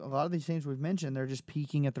just like a lot of these teams we've mentioned, they're just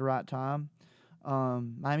peaking at the right time.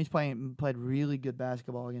 Miami's played really good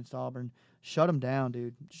basketball against Auburn. Shut them down,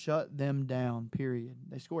 dude. Shut them down, period.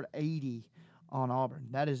 They scored 80 on Auburn.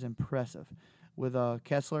 That is impressive. With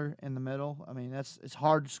Kessler in the middle, I mean, it's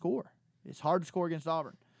hard to score. It's hard to score against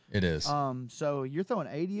Auburn. It is. So you're throwing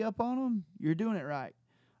 80 up on them, you're doing it right.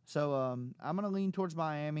 So I'm going to lean towards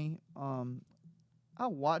Miami. I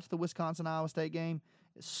watched the Wisconsin-Iowa State game.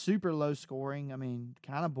 It's super low scoring. I mean,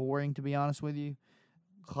 kind of boring, to be honest with you.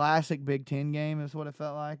 Classic Big Ten game is what it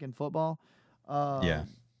felt like in football. Yeah.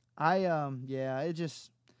 Yeah, it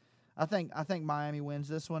just. I think Miami wins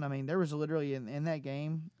this one. I mean, there was literally in that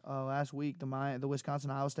game last week, the Wisconsin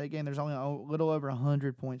Iowa State game. There's only a little over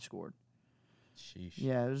 100 points scored. Sheesh.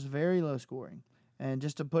 Yeah, it was very low scoring. And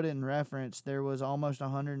just to put it in reference, there was almost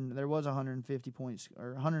 100. There was 150 points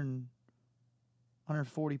or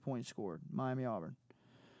 140 points scored. Miami Auburn.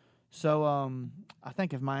 So I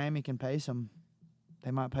think if Miami can pace them, they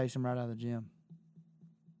might pace them right out of the gym.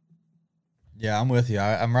 Yeah, I'm with you.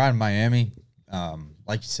 I'm riding Miami.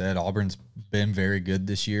 Like you said, Auburn's been very good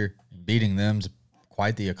this year. Beating them's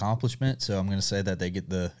quite the accomplishment. So I'm going to say that they get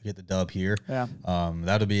the dub here. Yeah.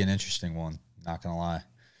 That'll be an interesting one. Not going to lie.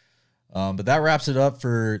 But that wraps it up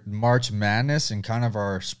for March Madness and kind of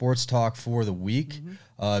our sports talk for the week.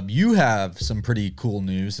 Mm-hmm. You have some pretty cool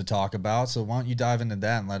news to talk about. So why don't you dive into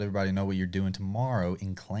that and let everybody know what you're doing tomorrow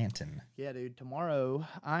in Clanton? Yeah, dude. Tomorrow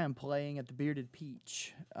I am playing at the Bearded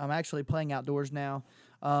Peach. I'm actually playing outdoors now.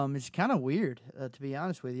 It's kind of weird, to be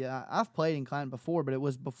honest with you. I've played in Clanton before, but it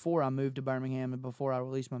was before I moved to Birmingham and before I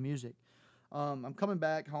released my music. I'm coming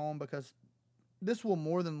back home because this will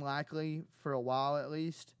more than likely, for a while at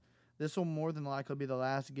least, this will more than likely be the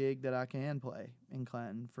last gig that I can play in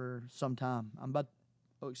Clanton for some time. I'm about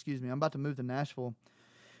to move to Nashville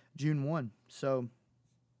June 1. So,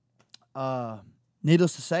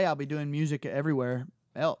 needless to say, I'll be doing music everywhere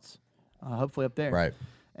else, hopefully up there. Right.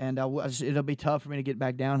 And it'll be tough for me to get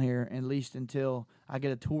back down here, at least until I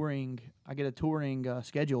get a touring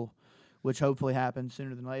schedule, which hopefully happens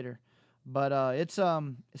sooner than later. But it's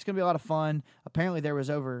gonna be a lot of fun. Apparently, there was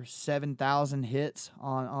over 7,000 hits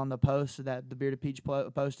on the post that the Bearded Peach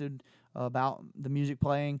posted about the music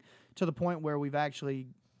playing, to the point where we've actually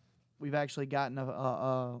gotten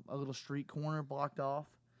a little street corner blocked off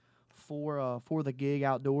for the gig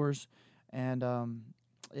outdoors, and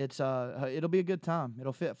it'll be a good time.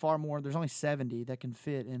 It'll fit far more. There's only 70 that can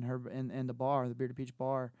fit in the bar, the Bearded Peach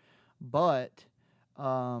bar, but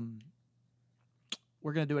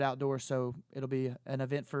we're gonna do it outdoors, so it'll be an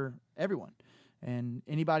event for everyone. And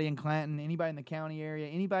anybody in Clanton, anybody in the county area,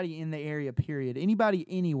 anybody in the area, period, anybody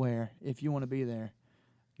anywhere, if you want to be there,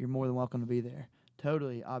 you're more than welcome to be there.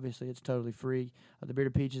 Totally, obviously, it's totally free. The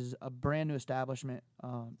Bearded Peach is a brand new establishment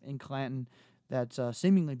in Clanton that's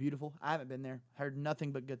seemingly beautiful. I haven't been there, heard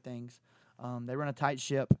nothing but good things. They run a tight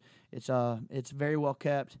ship. It's very well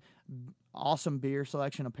kept. Awesome beer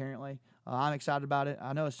selection, apparently. I'm excited about it.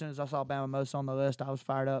 I know as soon as I saw Bama Mosa on the list, I was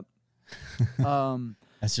fired up.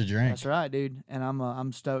 That's your drink. That's right, dude. And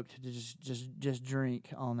I'm stoked to just drink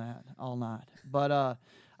on that all night. But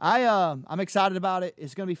I'm excited about it.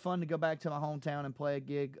 It's gonna be fun to go back to my hometown and play a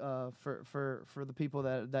gig for the people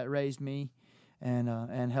that raised me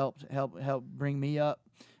and helped bring me up.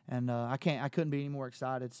 And I couldn't be any more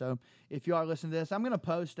excited. So if you are listening to this, I'm gonna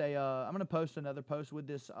post another post with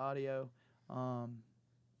this audio. I'm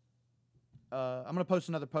gonna post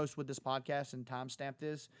another post with this podcast and timestamp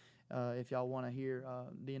this if y'all want to hear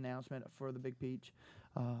the announcement for the Big Peach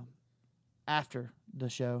after the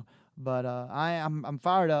show. But I'm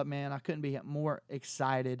fired up, man. I couldn't be more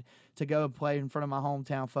excited to go and play in front of my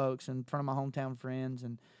hometown folks and in front of my hometown friends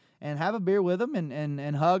and have a beer with them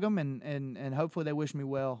and hug them and hopefully they wish me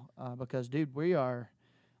well because, dude, we're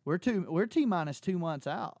T-minus 2 months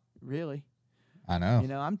out, really. I know. You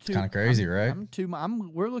know, it's kind of crazy, right?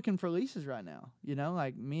 We're looking for leases right now. You know,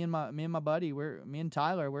 like me and my buddy, me and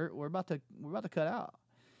Tyler, we're about to cut out,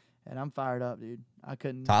 and I'm fired up, dude. I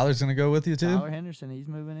couldn't. Tyler's gonna go with you too. Tyler Henderson, he's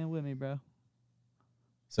moving in with me, bro.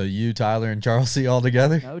 So you, Tyler, and Chelsea all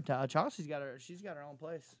together? No, Chelsea's got her own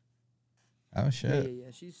place. Oh shit. Yeah.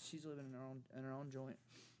 She's living in her own joint.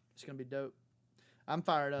 It's gonna be dope. I'm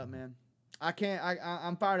fired up, man.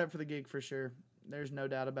 I'm fired up for the gig for sure. There's no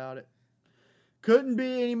doubt about it. Couldn't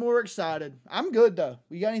be any more excited. I'm good though.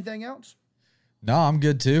 You got anything else? No, I'm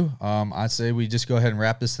good too. I'd say we just go ahead and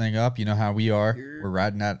wrap this thing up. You know how we are. We're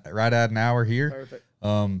right at an hour here. Perfect.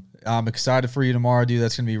 I'm excited for you tomorrow, dude.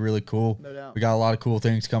 That's gonna be really cool. No doubt. We got a lot of cool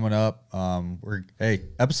things coming up.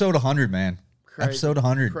 Episode 100, man. Crazy. Episode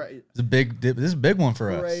 100. This is a big one for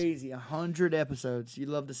us. Crazy. 100 episodes. You'd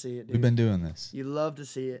love to see it, dude. We've been doing this. You love to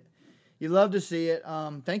see it.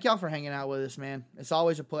 Thank y'all for hanging out with us, man. It's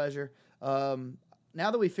always a pleasure. Now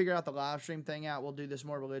that we figured out the live stream thing out, we'll do this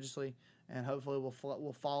more religiously, and hopefully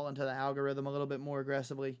we'll fall into the algorithm a little bit more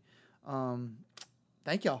aggressively.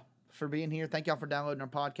 Thank y'all for being here. Thank y'all for downloading our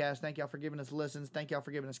podcast. Thank y'all for giving us listens. Thank y'all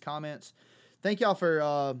for giving us comments. Thank y'all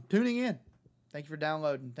for tuning in. Thank you for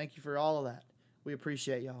downloading. Thank you for all of that. We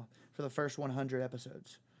appreciate y'all for the first 100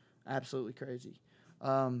 episodes. Absolutely crazy.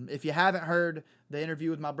 If you haven't heard the interview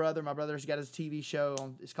with my brother's got his TV show.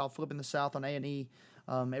 It's called Flipping the South on A&E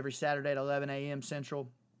every Saturday at 11 a.m. Central.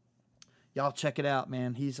 y'all check it out,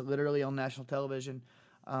 man. He's literally on national television.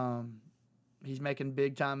 He's making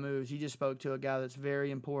big time moves. He just spoke to a guy that's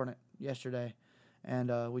very important yesterday,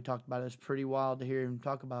 and we talked about it. It's pretty wild to hear him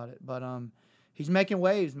talk about it, but he's making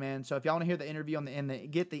waves, man. So if y'all want to hear the interview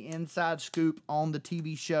get the inside scoop on the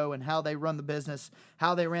TV show and how they run the business,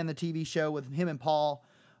 how they ran the TV show with him and Paul.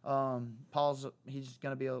 He's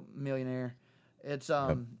gonna be a millionaire. It's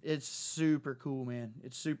super cool, man.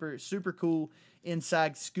 It's super cool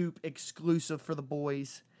inside scoop exclusive for the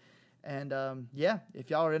boys. And if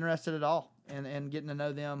y'all are interested at all and getting to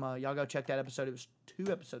know them, y'all go check that episode. It was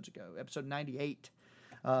 2 episodes ago, episode 98.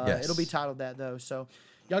 Yes. It'll be titled that though. So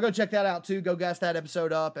y'all go check that out too. Go gas that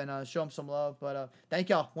episode up and show them some love. But thank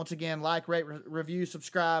y'all once again. Like, rate, review,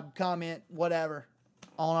 subscribe, comment, whatever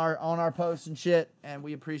on our posts and shit. And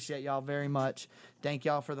we appreciate y'all very much. Thank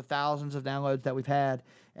y'all for the thousands of downloads that we've had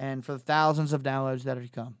and for the thousands of downloads that are to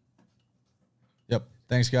come. Yep.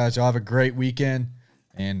 Thanks, guys. Y'all have a great weekend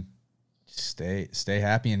and stay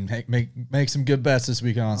happy and make some good bets this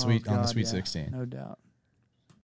weekend on the Sweet 16. No doubt.